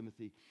says to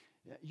Timothy,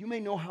 you may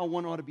know how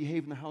one ought to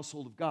behave in the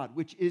household of God,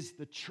 which is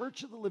the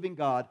church of the living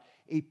God,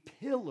 a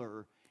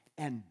pillar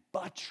and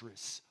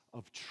buttress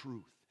of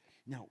truth.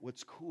 Now,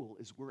 what's cool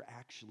is we're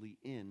actually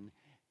in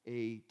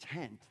a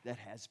tent that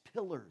has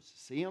pillars.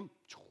 See them?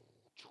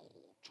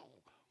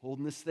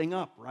 Holding this thing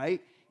up,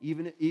 right?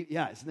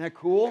 Yeah, isn't that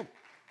cool?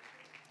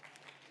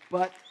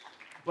 But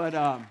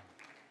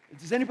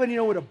does anybody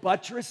know what a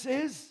buttress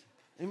is?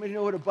 Anybody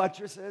know what a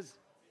buttress is?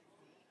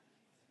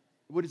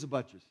 What is a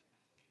buttress?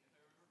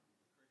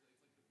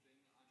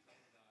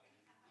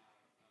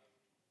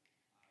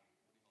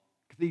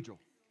 Cathedral.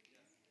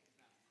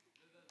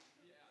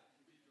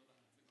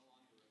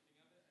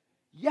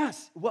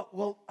 Yes.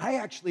 Well, I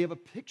actually have a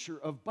picture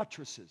of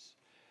buttresses.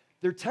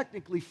 They're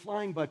technically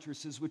flying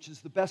buttresses, which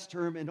is the best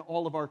term in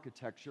all of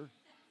architecture.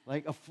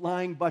 Like a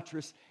flying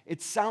buttress.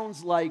 It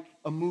sounds like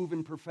a move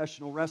in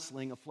professional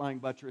wrestling, a flying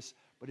buttress,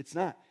 but it's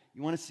not.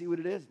 You want to see what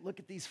it is? Look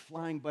at these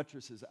flying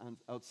buttresses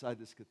outside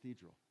this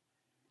cathedral.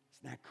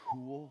 Isn't that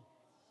cool?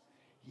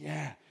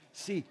 Yeah.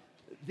 See,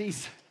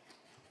 these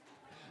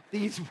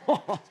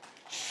walls. All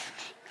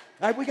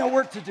right, we got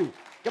work to do.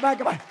 Come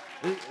on.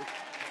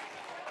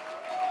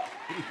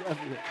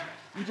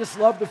 You just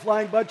love the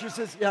flying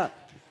buttresses? Yeah.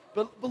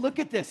 But look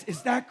at this.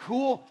 Is that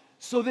cool?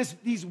 So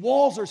these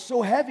walls are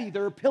so heavy.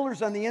 There are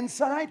pillars on the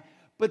inside,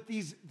 but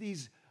these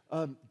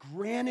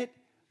granite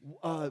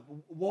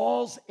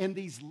walls and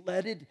these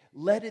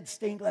leaded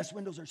stained glass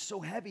windows are so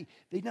heavy,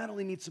 they not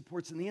only need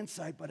supports on the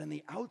inside, but on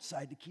the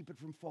outside to keep it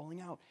from falling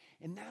out.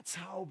 And that's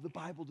how the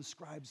Bible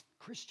describes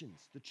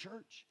Christians, the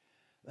church,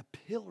 a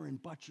pillar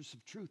and buttress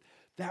of truth,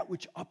 that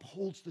which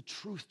upholds the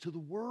truth to the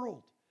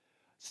world,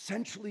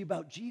 centrally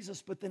about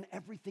Jesus, but then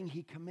everything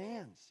he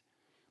commands.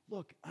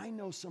 Look, I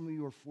know some of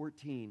you are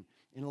 14,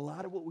 and a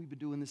lot of what we've been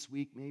doing this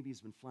week maybe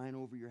has been flying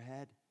over your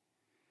head.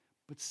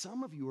 But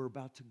some of you are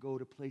about to go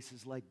to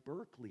places like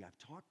Berkeley. I've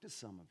talked to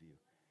some of you.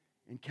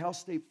 And Cal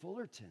State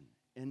Fullerton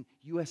and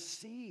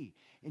USC.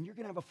 And you're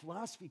going to have a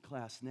philosophy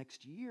class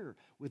next year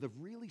with a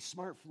really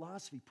smart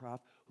philosophy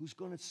prof who's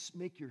going to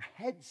make your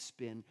head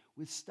spin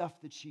with stuff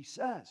that she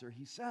says or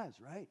he says,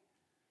 right?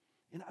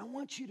 And I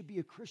want you to be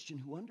a Christian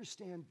who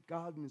understands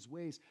God and his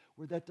ways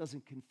where that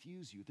doesn't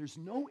confuse you. There's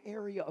no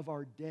area of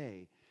our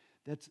day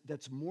that's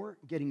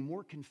getting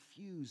more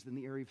confused than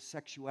the area of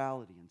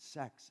sexuality and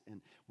sex and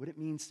what it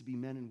means to be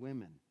men and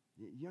women.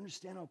 You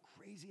understand how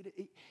crazy it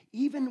is?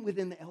 Even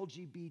within the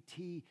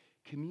LGBT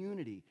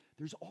community,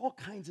 there's all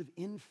kinds of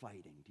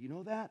infighting. Do you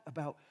know that?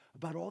 About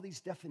all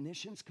these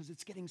definitions? Because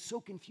it's getting so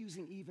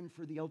confusing even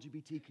for the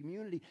LGBT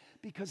community.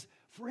 Because,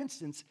 for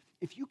instance,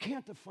 if you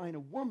can't define a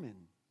woman,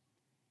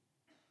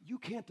 you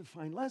can't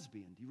define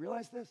lesbian. Do you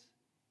realize this?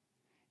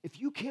 If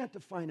you can't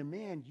define a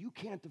man, you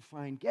can't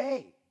define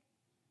gay.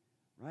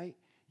 Right?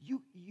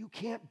 You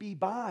can't be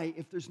bi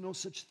if there's no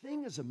such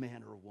thing as a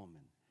man or a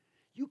woman.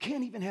 You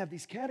can't even have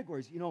these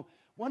categories. You know,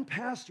 one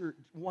pastor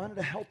wanted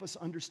to help us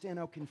understand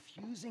how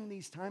confusing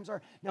these times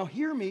are. Now,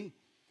 hear me.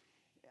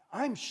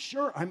 I'm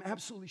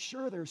absolutely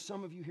sure there are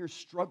some of you here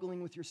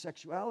struggling with your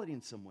sexuality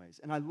in some ways.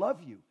 And I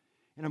love you.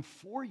 And I'm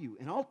for you.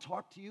 And I'll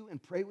talk to you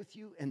and pray with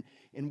you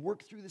and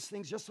work through these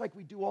things just like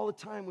we do all the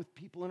time with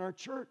people in our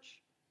church.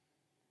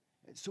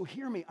 So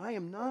hear me, I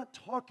am not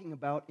talking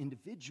about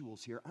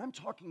individuals here. I'm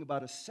talking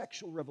about a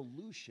sexual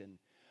revolution,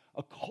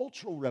 a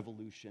cultural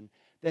revolution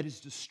that is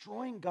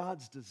destroying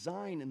God's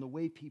design and the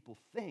way people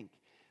think.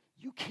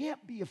 You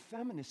can't be a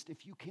feminist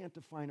if you can't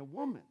define a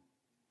woman,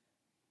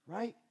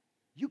 right?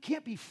 You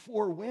can't be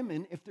for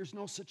women if there's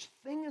no such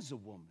thing as a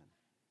woman,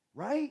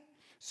 right?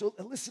 So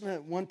listen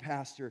to one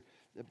pastor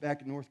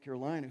back in North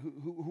Carolina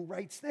who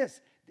writes this.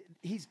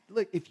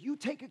 Look, if you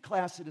take a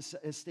class at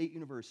a state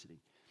university,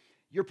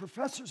 your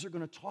professors are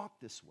going to talk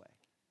this way.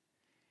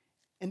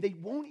 And they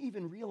won't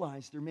even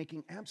realize they're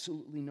making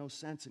absolutely no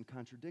sense and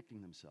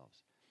contradicting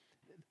themselves.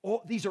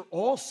 These are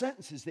all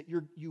sentences that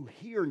you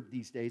hear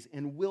these days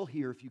and will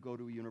hear if you go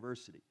to a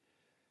university.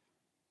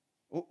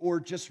 Or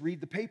just read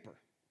the paper.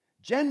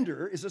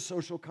 Gender is a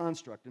social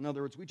construct. In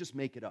other words, we just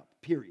make it up,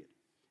 period.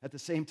 At the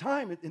same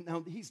time,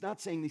 now he's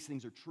not saying these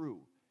things are true.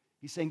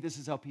 He's saying this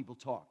is how people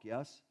talk,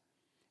 yes?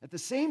 At the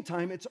same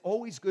time, it's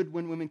always good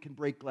when women can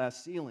break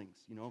glass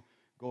ceilings,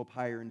 go up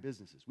higher in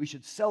businesses. We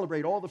should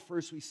celebrate all the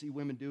firsts we see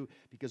women do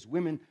because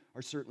women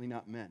are certainly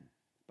not men.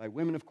 By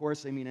women, of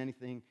course, they mean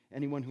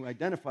anyone who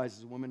identifies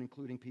as a woman,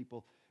 including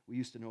people we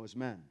used to know as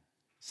men.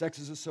 Sex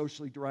is a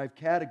socially derived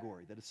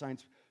category that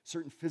assigns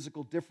certain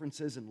physical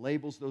differences and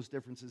labels those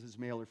differences as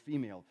male or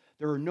female.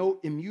 There are no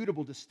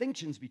immutable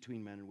distinctions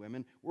between men and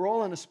women. We're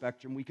all on a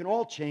spectrum. We can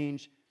all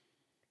change,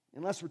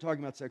 unless we're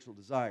talking about sexual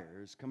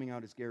desires. Coming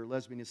out as gay or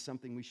lesbian is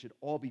something we should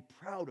all be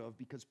proud of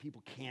because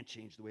people can't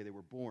change the way they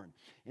were born.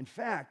 In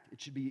fact, it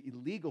should be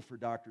illegal for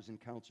doctors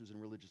and counselors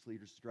and religious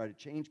leaders to try to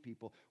change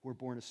people who are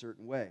born a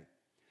certain way.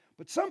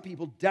 But some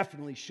people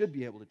definitely should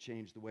be able to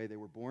change the way they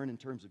were born in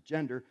terms of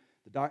gender.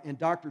 And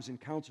doctors and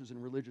counselors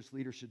and religious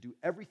leaders should do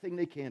everything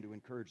they can to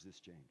encourage this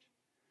change.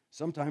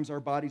 Sometimes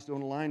our bodies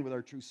don't align with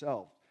our true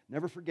self.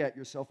 Never forget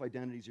your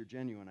self-identity is your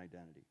genuine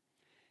identity.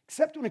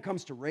 Except when it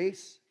comes to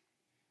race,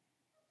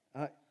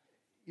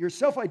 your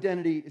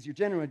self-identity is your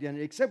genuine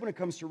identity, except when it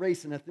comes to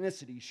race and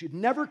ethnicity. You should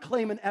never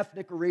claim an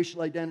ethnic or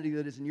racial identity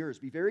that isn't yours.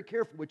 Be very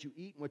careful what you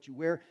eat and what you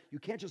wear. You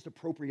can't just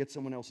appropriate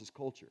someone else's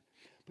culture.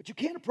 But you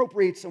can't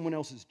appropriate someone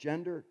else's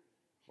gender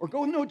or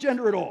go with no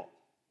gender at all.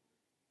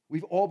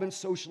 We've all been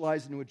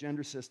socialized into a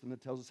gender system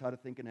that tells us how to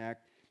think and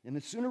act, and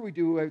the sooner we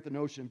do away with the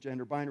notion of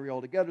gender binary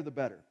altogether, the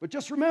better. But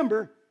just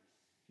remember,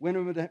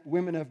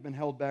 women have been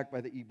held back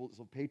by the evils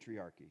of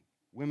patriarchy.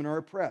 Women are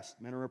oppressed.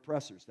 Men are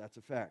oppressors. That's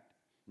a fact.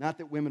 Not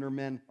that women or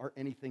men are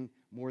anything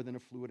more than a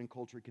fluid and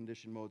culturally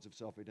conditioned modes of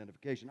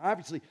self-identification.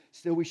 Obviously,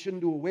 still, we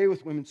shouldn't do away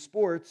with women's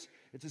sports.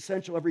 It's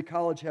essential every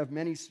college have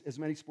as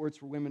many sports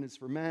for women as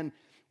for men.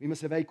 We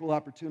must have equal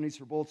opportunities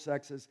for both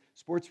sexes.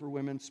 Sports for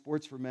women,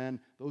 sports for men.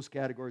 Those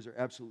categories are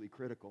absolutely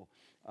critical.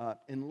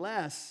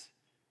 Unless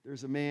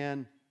there's a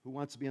man who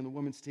wants to be on the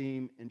women's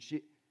team, and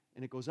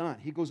it goes on.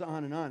 He goes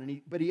on and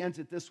on, but he ends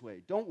it this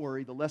way. Don't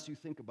worry, the less you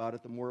think about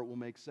it, the more it will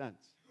make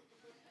sense.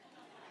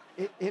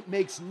 It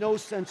makes no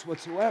sense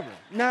whatsoever.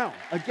 Now,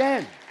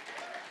 again,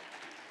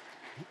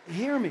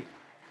 hear me.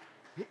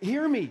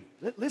 Hear me.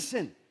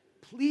 Listen.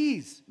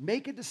 Please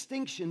make a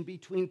distinction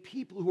between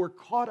people who are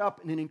caught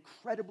up in an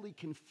incredibly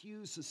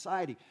confused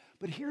society.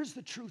 But here's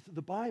the truth of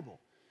the Bible.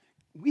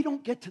 We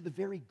don't get to the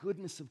very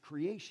goodness of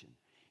creation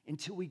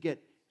until we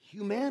get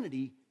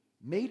humanity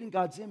made in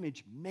God's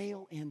image,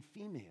 male and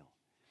female.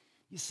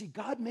 You see,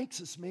 God makes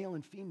us male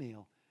and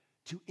female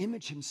to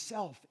image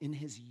himself in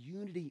his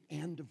unity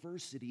and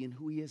diversity in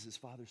who he is as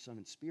Father, Son,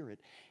 and Spirit.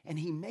 And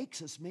he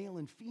makes us male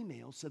and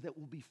female so that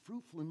we'll be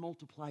fruitful and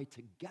multiply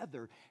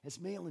together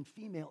as male and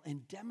female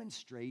and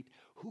demonstrate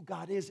who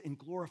God is and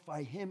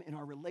glorify him in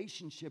our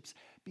relationships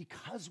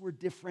because we're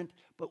different,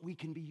 but we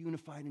can be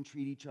unified and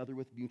treat each other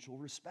with mutual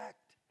respect.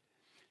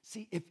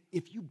 See,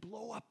 if you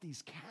blow up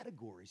these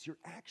categories, you're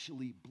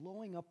actually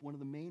blowing up one of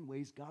the main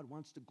ways God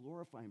wants to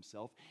glorify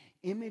himself,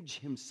 image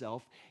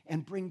himself,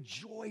 and bring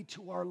joy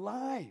to our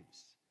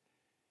lives.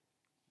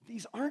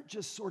 These aren't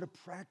just sort of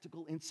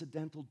practical,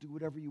 incidental, do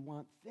whatever you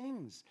want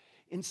things.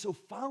 And so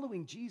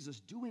following Jesus,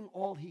 doing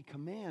all he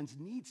commands,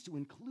 needs to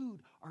include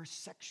our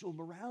sexual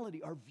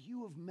morality, our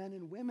view of men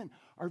and women,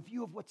 our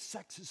view of what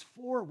sex is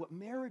for, what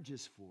marriage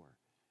is for.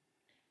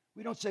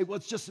 We don't say, well,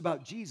 it's just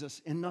about Jesus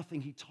and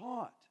nothing he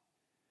taught.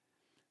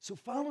 So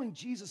following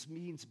Jesus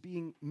means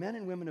being men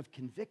and women of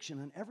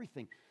conviction on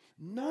everything,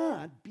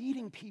 not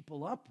beating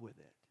people up with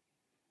it,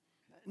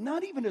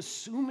 not even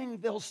assuming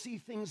they'll see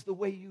things the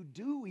way you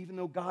do, even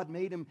though God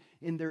made them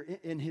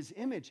in his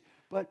image.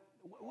 But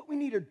what we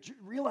need to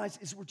realize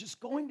is we're just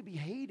going to be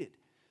hated.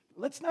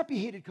 Let's not be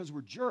hated because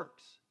we're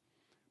jerks,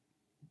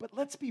 but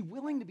let's be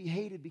willing to be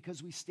hated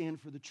because we stand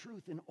for the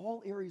truth in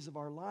all areas of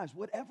our lives,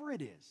 whatever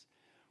it is,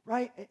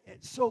 right?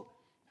 So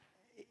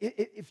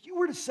if you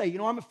were to say,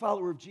 I'm a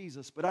follower of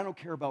Jesus, but I don't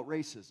care about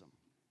racism,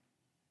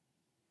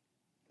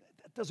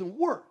 that doesn't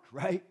work,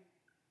 right?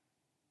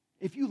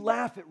 If you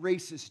laugh at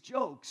racist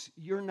jokes,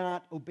 you're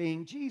not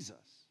obeying Jesus.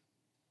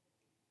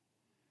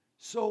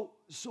 So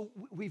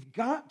we've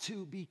got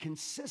to be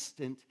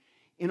consistent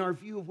in our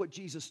view of what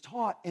Jesus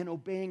taught and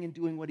obeying and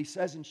doing what he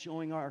says and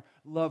showing our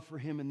love for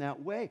him in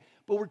that way.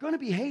 But we're going to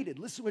be hated.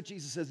 Listen to what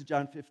Jesus says in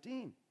John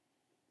 15.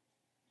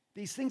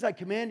 These things I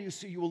command you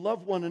so you will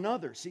love one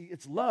another. See,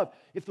 it's love.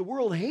 If the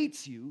world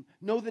hates you,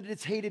 know that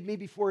it's hated me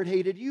before it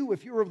hated you.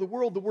 If you were of the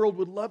world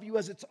would love you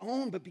as its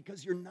own. But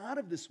because you're not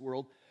of this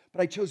world,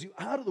 but I chose you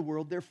out of the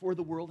world, therefore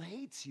the world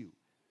hates you.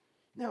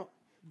 Now,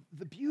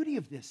 the beauty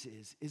of this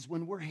is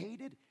when we're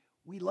hated,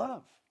 we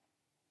love.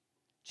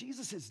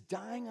 Jesus is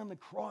dying on the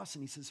cross,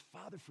 and he says,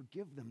 Father,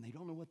 forgive them. They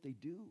don't know what they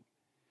do.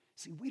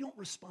 See, we don't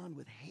respond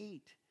with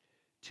hate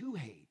to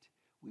hate.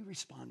 We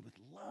respond with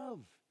love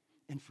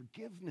and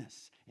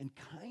forgiveness and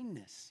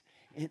kindness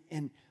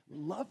and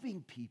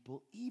loving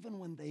people even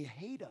when they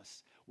hate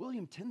us.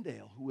 William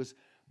Tyndale, who was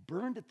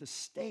burned at the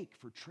stake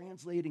for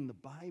translating the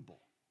Bible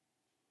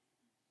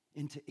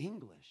into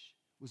English,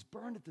 was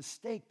burned at the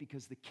stake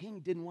because the king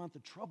didn't want the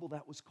trouble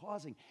that was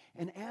causing.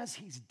 And as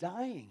he's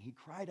dying, he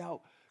cried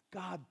out,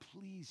 God,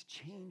 please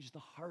change the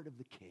heart of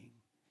the king.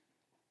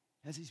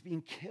 as he's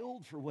being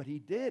killed for what he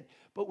did.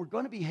 But we're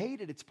going to be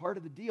hated. It's part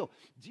of the deal.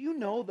 Do you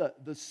know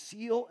the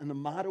seal and the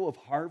motto of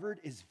Harvard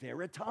is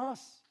Veritas?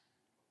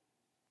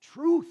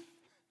 Truth.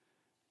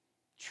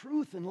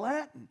 Truth in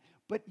Latin.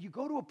 But you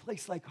go to a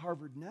place like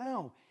Harvard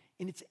now,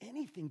 and it's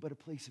anything but a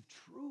place of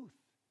truth.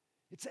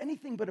 It's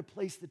anything but a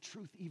place that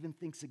truth even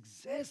thinks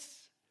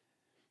exists.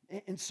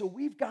 And so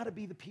we've got to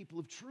be the people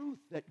of truth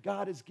that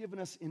God has given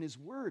us in his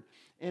word.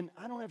 And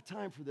I don't have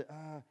time for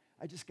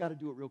I just got to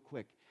do it real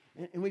quick.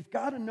 And we've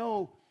got to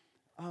know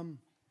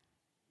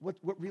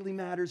what really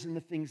matters and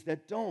the things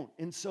that don't.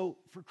 And so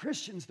for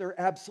Christians, there are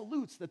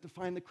absolutes that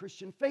define the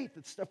Christian faith.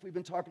 It's stuff we've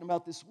been talking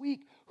about this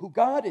week. Who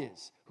God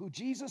is, who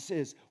Jesus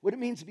is, what it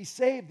means to be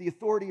saved, the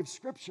authority of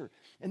Scripture.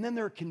 And then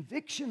there are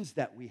convictions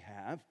that we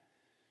have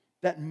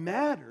that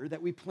matter, that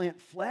we plant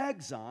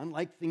flags on,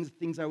 like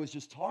things I was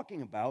just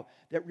talking about,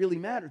 that really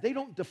matter. They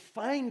don't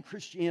define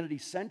Christianity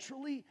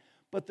centrally,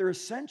 but they're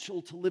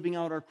essential to living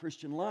out our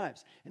Christian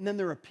lives. And then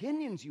there are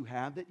opinions you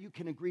have that you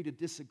can agree to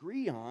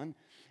disagree on.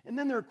 And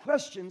then there are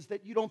questions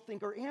that you don't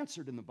think are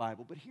answered in the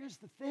Bible. But here's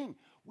the thing.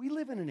 We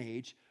live in an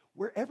age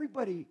where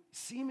everybody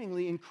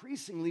seemingly,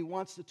 increasingly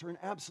wants to turn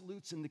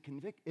absolutes and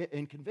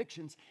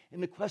convictions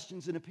into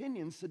questions and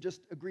opinions to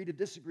just agree to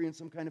disagree in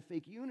some kind of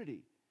fake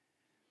unity.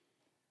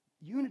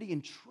 Unity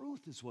in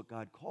truth is what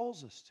God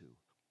calls us to,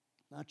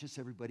 not just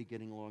everybody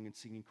getting along and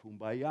singing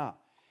Kumbaya.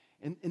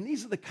 And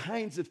these are the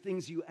kinds of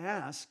things you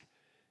ask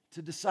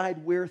to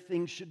decide where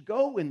things should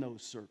go in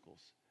those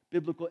circles.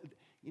 Biblical,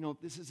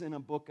 this is in a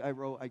book I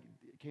wrote. I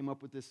came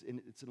up with this,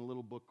 it's in a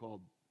little book called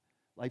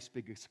Life's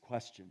Biggest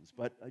Questions.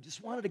 But I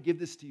just wanted to give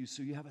this to you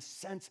so you have a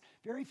sense.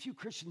 Very few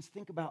Christians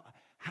think about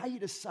how you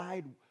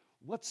decide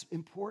what's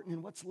important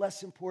and what's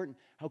less important.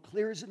 How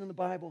clear is it in the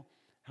Bible?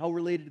 How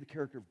related to the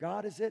character of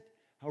God is it?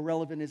 How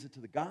relevant is it to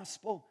the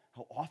gospel?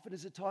 How often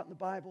is it taught in the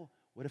Bible?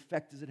 What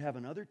effect does it have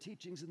on other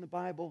teachings in the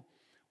Bible?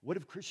 What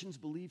have Christians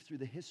believed through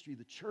the history of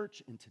the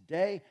church and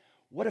today?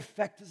 What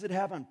effect does it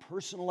have on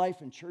personal life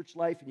and church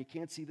life? And you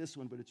can't see this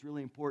one, but it's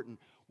really important.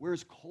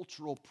 Where's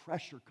cultural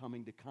pressure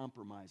coming to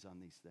compromise on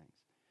these things?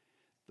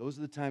 Those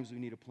are the times we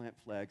need to plant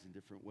flags in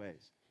different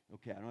ways.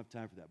 Okay, I don't have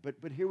time for that.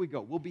 But here we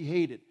go. We'll be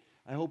hated.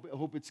 I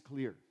hope it's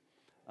clear.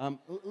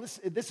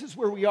 Listen, this is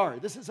where we are.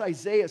 This is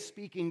Isaiah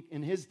speaking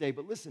in his day.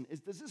 But listen,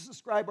 does this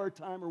describe our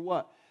time or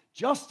what?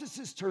 Justice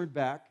is turned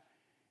back,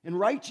 and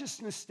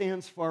righteousness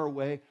stands far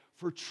away,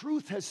 for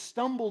truth has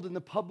stumbled in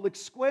the public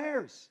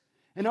squares,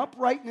 and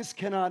uprightness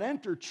cannot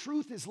enter.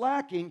 Truth is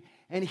lacking,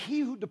 and he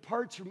who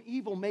departs from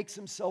evil makes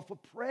himself a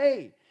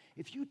prey.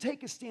 If you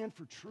take a stand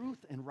for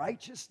truth and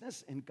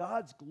righteousness and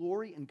God's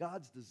glory and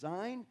God's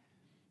design,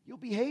 you'll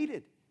be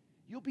hated.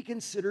 You'll be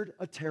considered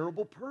a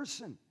terrible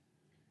person.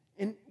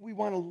 And we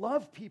want to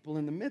love people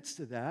in the midst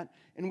of that,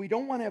 and we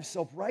don't want to have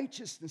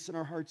self-righteousness in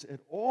our hearts at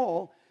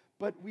all,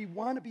 but we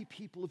want to be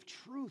people of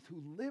truth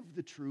who live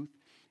the truth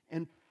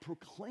and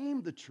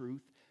proclaim the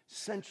truth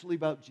centrally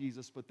about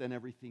Jesus, but then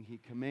everything he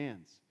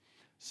commands.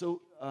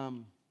 So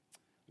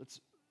let's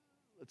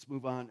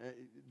move on.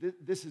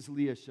 This is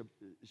Leah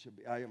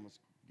Shabi. I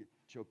almost get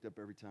choked up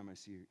every time I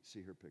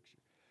see her picture.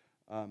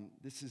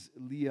 This is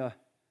Leah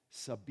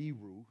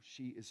Sabiru.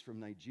 She is from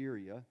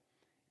Nigeria,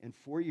 and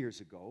 4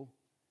 years ago,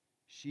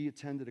 she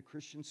attended a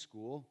Christian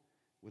school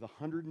with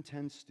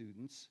 110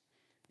 students,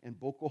 and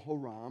Boko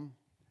Haram,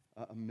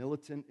 a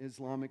militant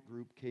Islamic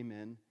group, came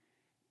in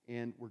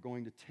and were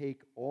going to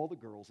take all the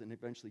girls, and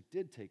eventually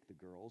did take the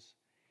girls,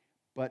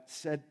 but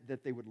said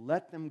that they would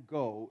let them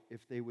go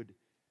if they would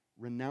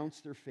renounce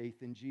their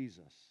faith in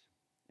Jesus.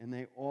 And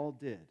they all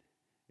did,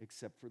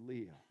 except for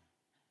Leah.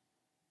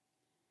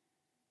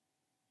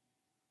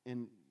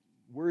 And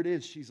word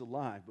is she's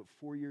alive, but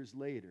 4 years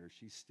later,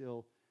 she's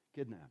still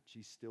kidnapped.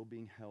 She's still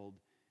being held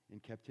in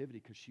captivity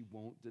because she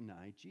won't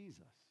deny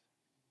Jesus.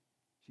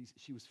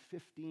 She was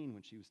 15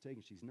 when she was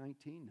taken. She's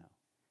 19 now.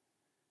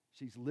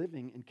 She's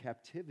living in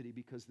captivity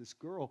because this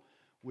girl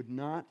would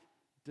not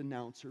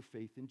denounce her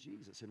faith in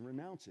Jesus and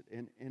renounce it.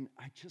 And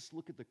I just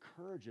look at the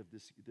courage of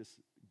this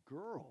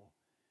girl,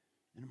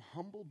 and I'm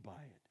humbled by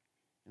it,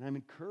 and I'm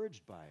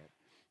encouraged by it.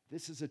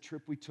 This is a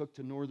trip we took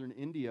to northern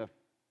India,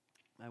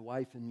 my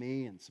wife and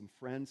me and some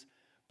friends,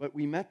 but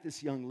we met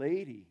this young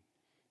lady,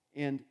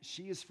 and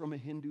she is from a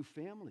Hindu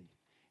family.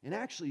 And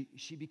actually,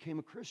 she became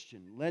a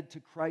Christian, led to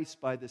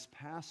Christ by this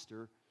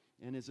pastor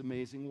and his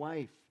amazing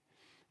wife.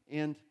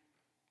 And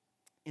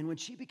when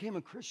she became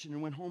a Christian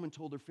and went home and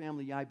told her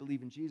family, yeah, I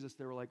believe in Jesus,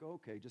 they were like,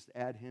 okay, just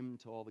add him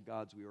to all the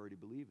gods we already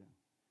believe in.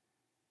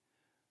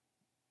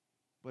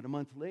 But a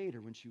month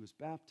later, when she was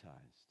baptized,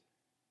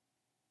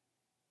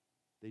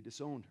 they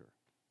disowned her.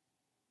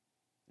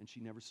 And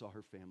she never saw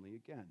her family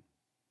again.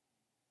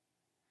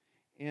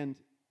 And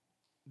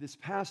this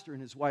pastor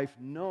and his wife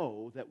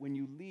know that when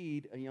you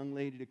lead a young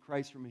lady to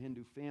Christ from a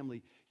Hindu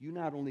family, you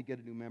not only get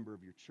a new member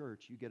of your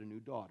church, you get a new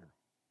daughter.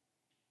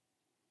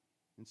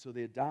 And so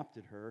they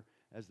adopted her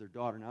as their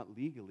daughter, not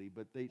legally,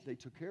 but they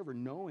took care of her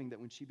knowing that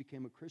when she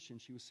became a Christian,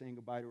 she was saying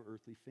goodbye to her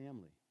earthly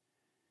family.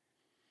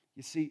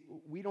 You see,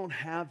 we don't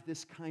have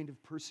this kind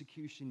of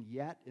persecution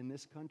yet in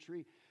this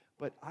country,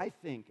 But I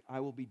think I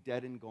will be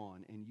dead and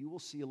gone, and you will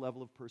see a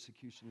level of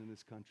persecution in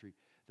this country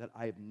that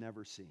I have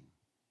never seen.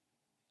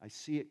 I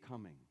see it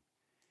coming.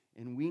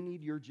 And we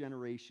need your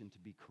generation to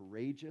be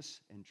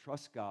courageous and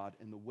trust God.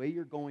 And the way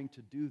you're going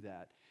to do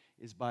that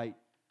is by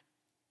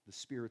the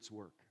Spirit's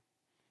work.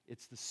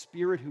 It's the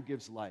Spirit who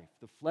gives life.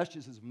 The flesh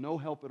is of no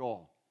help at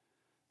all.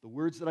 The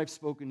words that I've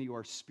spoken to you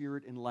are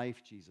spirit and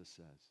life, Jesus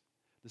says.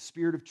 The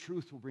Spirit of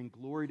truth will bring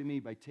glory to me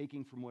by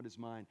taking from what is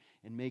mine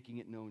and making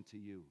it known to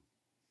you.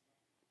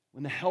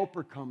 When the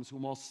Helper comes,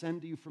 whom I'll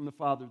send to you from the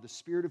Father, the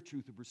Spirit of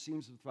truth who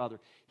proceeds from the Father,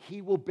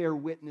 He will bear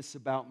witness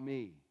about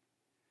me.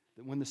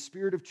 That when the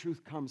Spirit of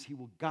truth comes, He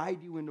will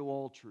guide you into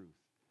all truth.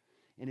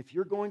 And if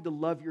you're going to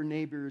love your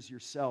neighbor as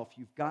yourself,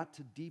 you've got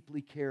to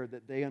deeply care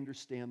that they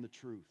understand the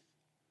truth.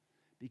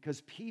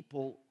 Because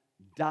people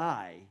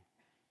die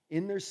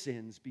in their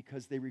sins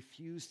because they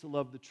refuse to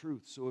love the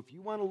truth. So if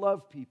you want to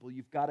love people,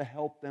 you've got to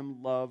help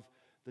them love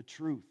the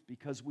truth.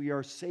 Because we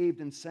are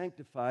saved and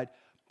sanctified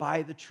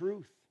by the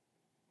truth.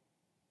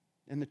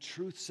 And the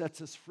truth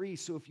sets us free.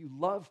 So if you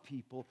love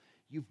people,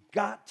 you've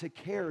got to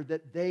care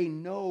that they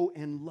know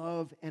and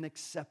love and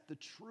accept the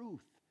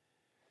truth.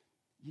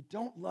 You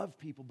don't love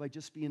people by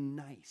just being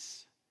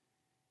nice.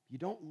 You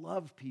don't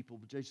love people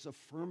by just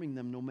affirming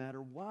them no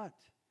matter what.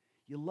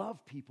 You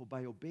love people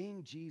by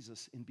obeying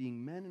Jesus and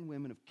being men and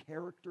women of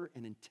character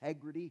and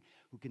integrity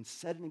who can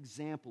set an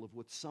example of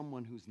what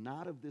someone who's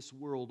not of this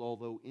world,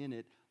 although in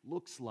it,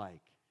 looks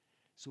like.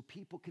 So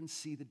people can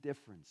see the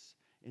difference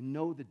and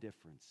know the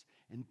difference.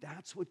 And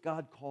that's what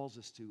God calls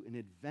us to, an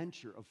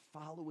adventure of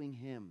following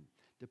Him,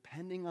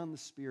 depending on the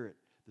Spirit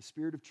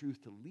of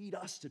truth, to lead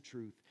us to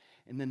truth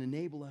and then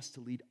enable us to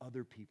lead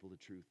other people to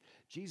truth.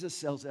 Jesus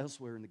says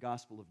elsewhere in the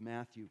Gospel of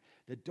Matthew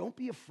that don't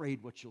be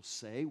afraid what you'll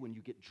say when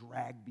you get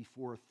dragged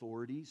before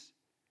authorities.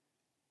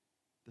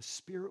 The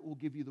Spirit will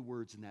give you the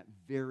words in that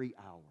very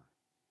hour,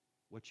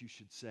 what you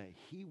should say.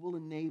 He will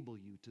enable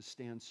you to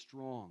stand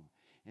strong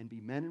and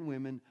be men and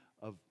women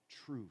of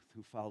truth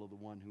who follow the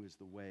one who is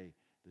the way,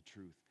 the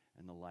truth,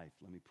 and the life.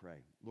 Let me pray.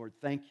 Lord,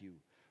 thank you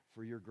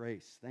for your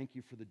grace. Thank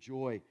you for the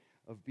joy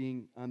of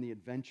being on the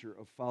adventure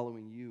of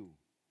following you.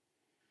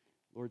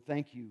 Lord,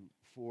 thank you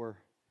for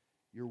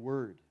your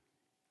word.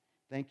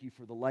 Thank you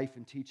for the life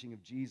and teaching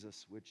of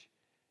Jesus, which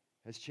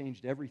has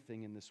changed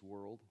everything in this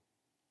world.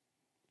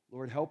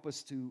 Lord, help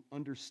us to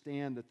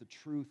understand that the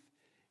truth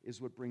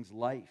is what brings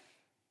life.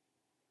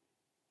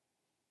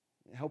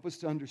 Help us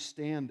to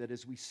understand that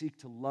as we seek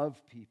to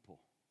love people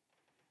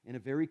in a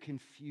very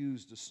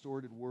confused,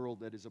 distorted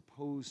world that is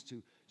opposed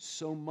to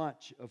so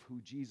much of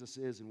who Jesus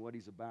is and what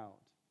He's about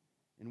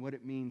and what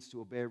it means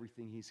to obey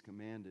everything He's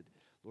commanded,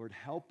 Lord,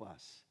 help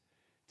us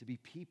to be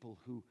people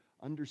who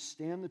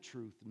understand the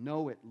truth,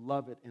 know it,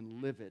 love it,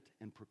 and live it,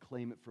 and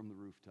proclaim it from the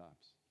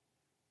rooftops.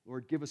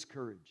 Lord, give us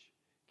courage.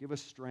 Give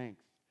us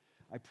strength.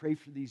 I pray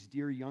for these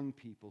dear young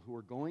people who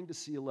are going to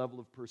see a level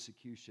of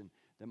persecution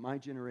that my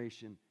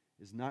generation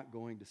is not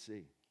going to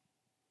see.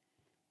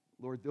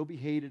 Lord, they'll be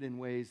hated in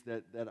ways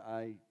that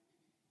I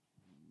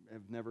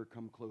have never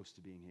come close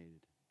to being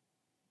hated.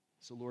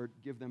 So, Lord,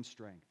 give them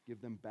strength,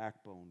 give them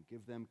backbone,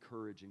 give them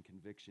courage and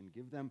conviction,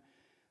 give them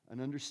an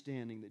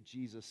understanding that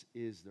Jesus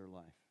is their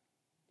life.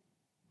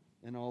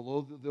 And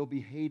although they'll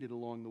be hated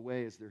along the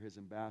way as they're His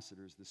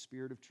ambassadors, the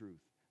Spirit of truth,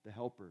 the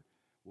Helper,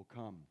 will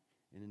come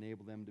and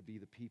enable them to be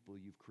the people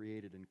you've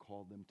created and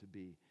called them to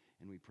be.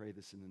 And we pray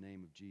this in the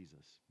name of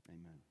Jesus.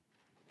 Amen.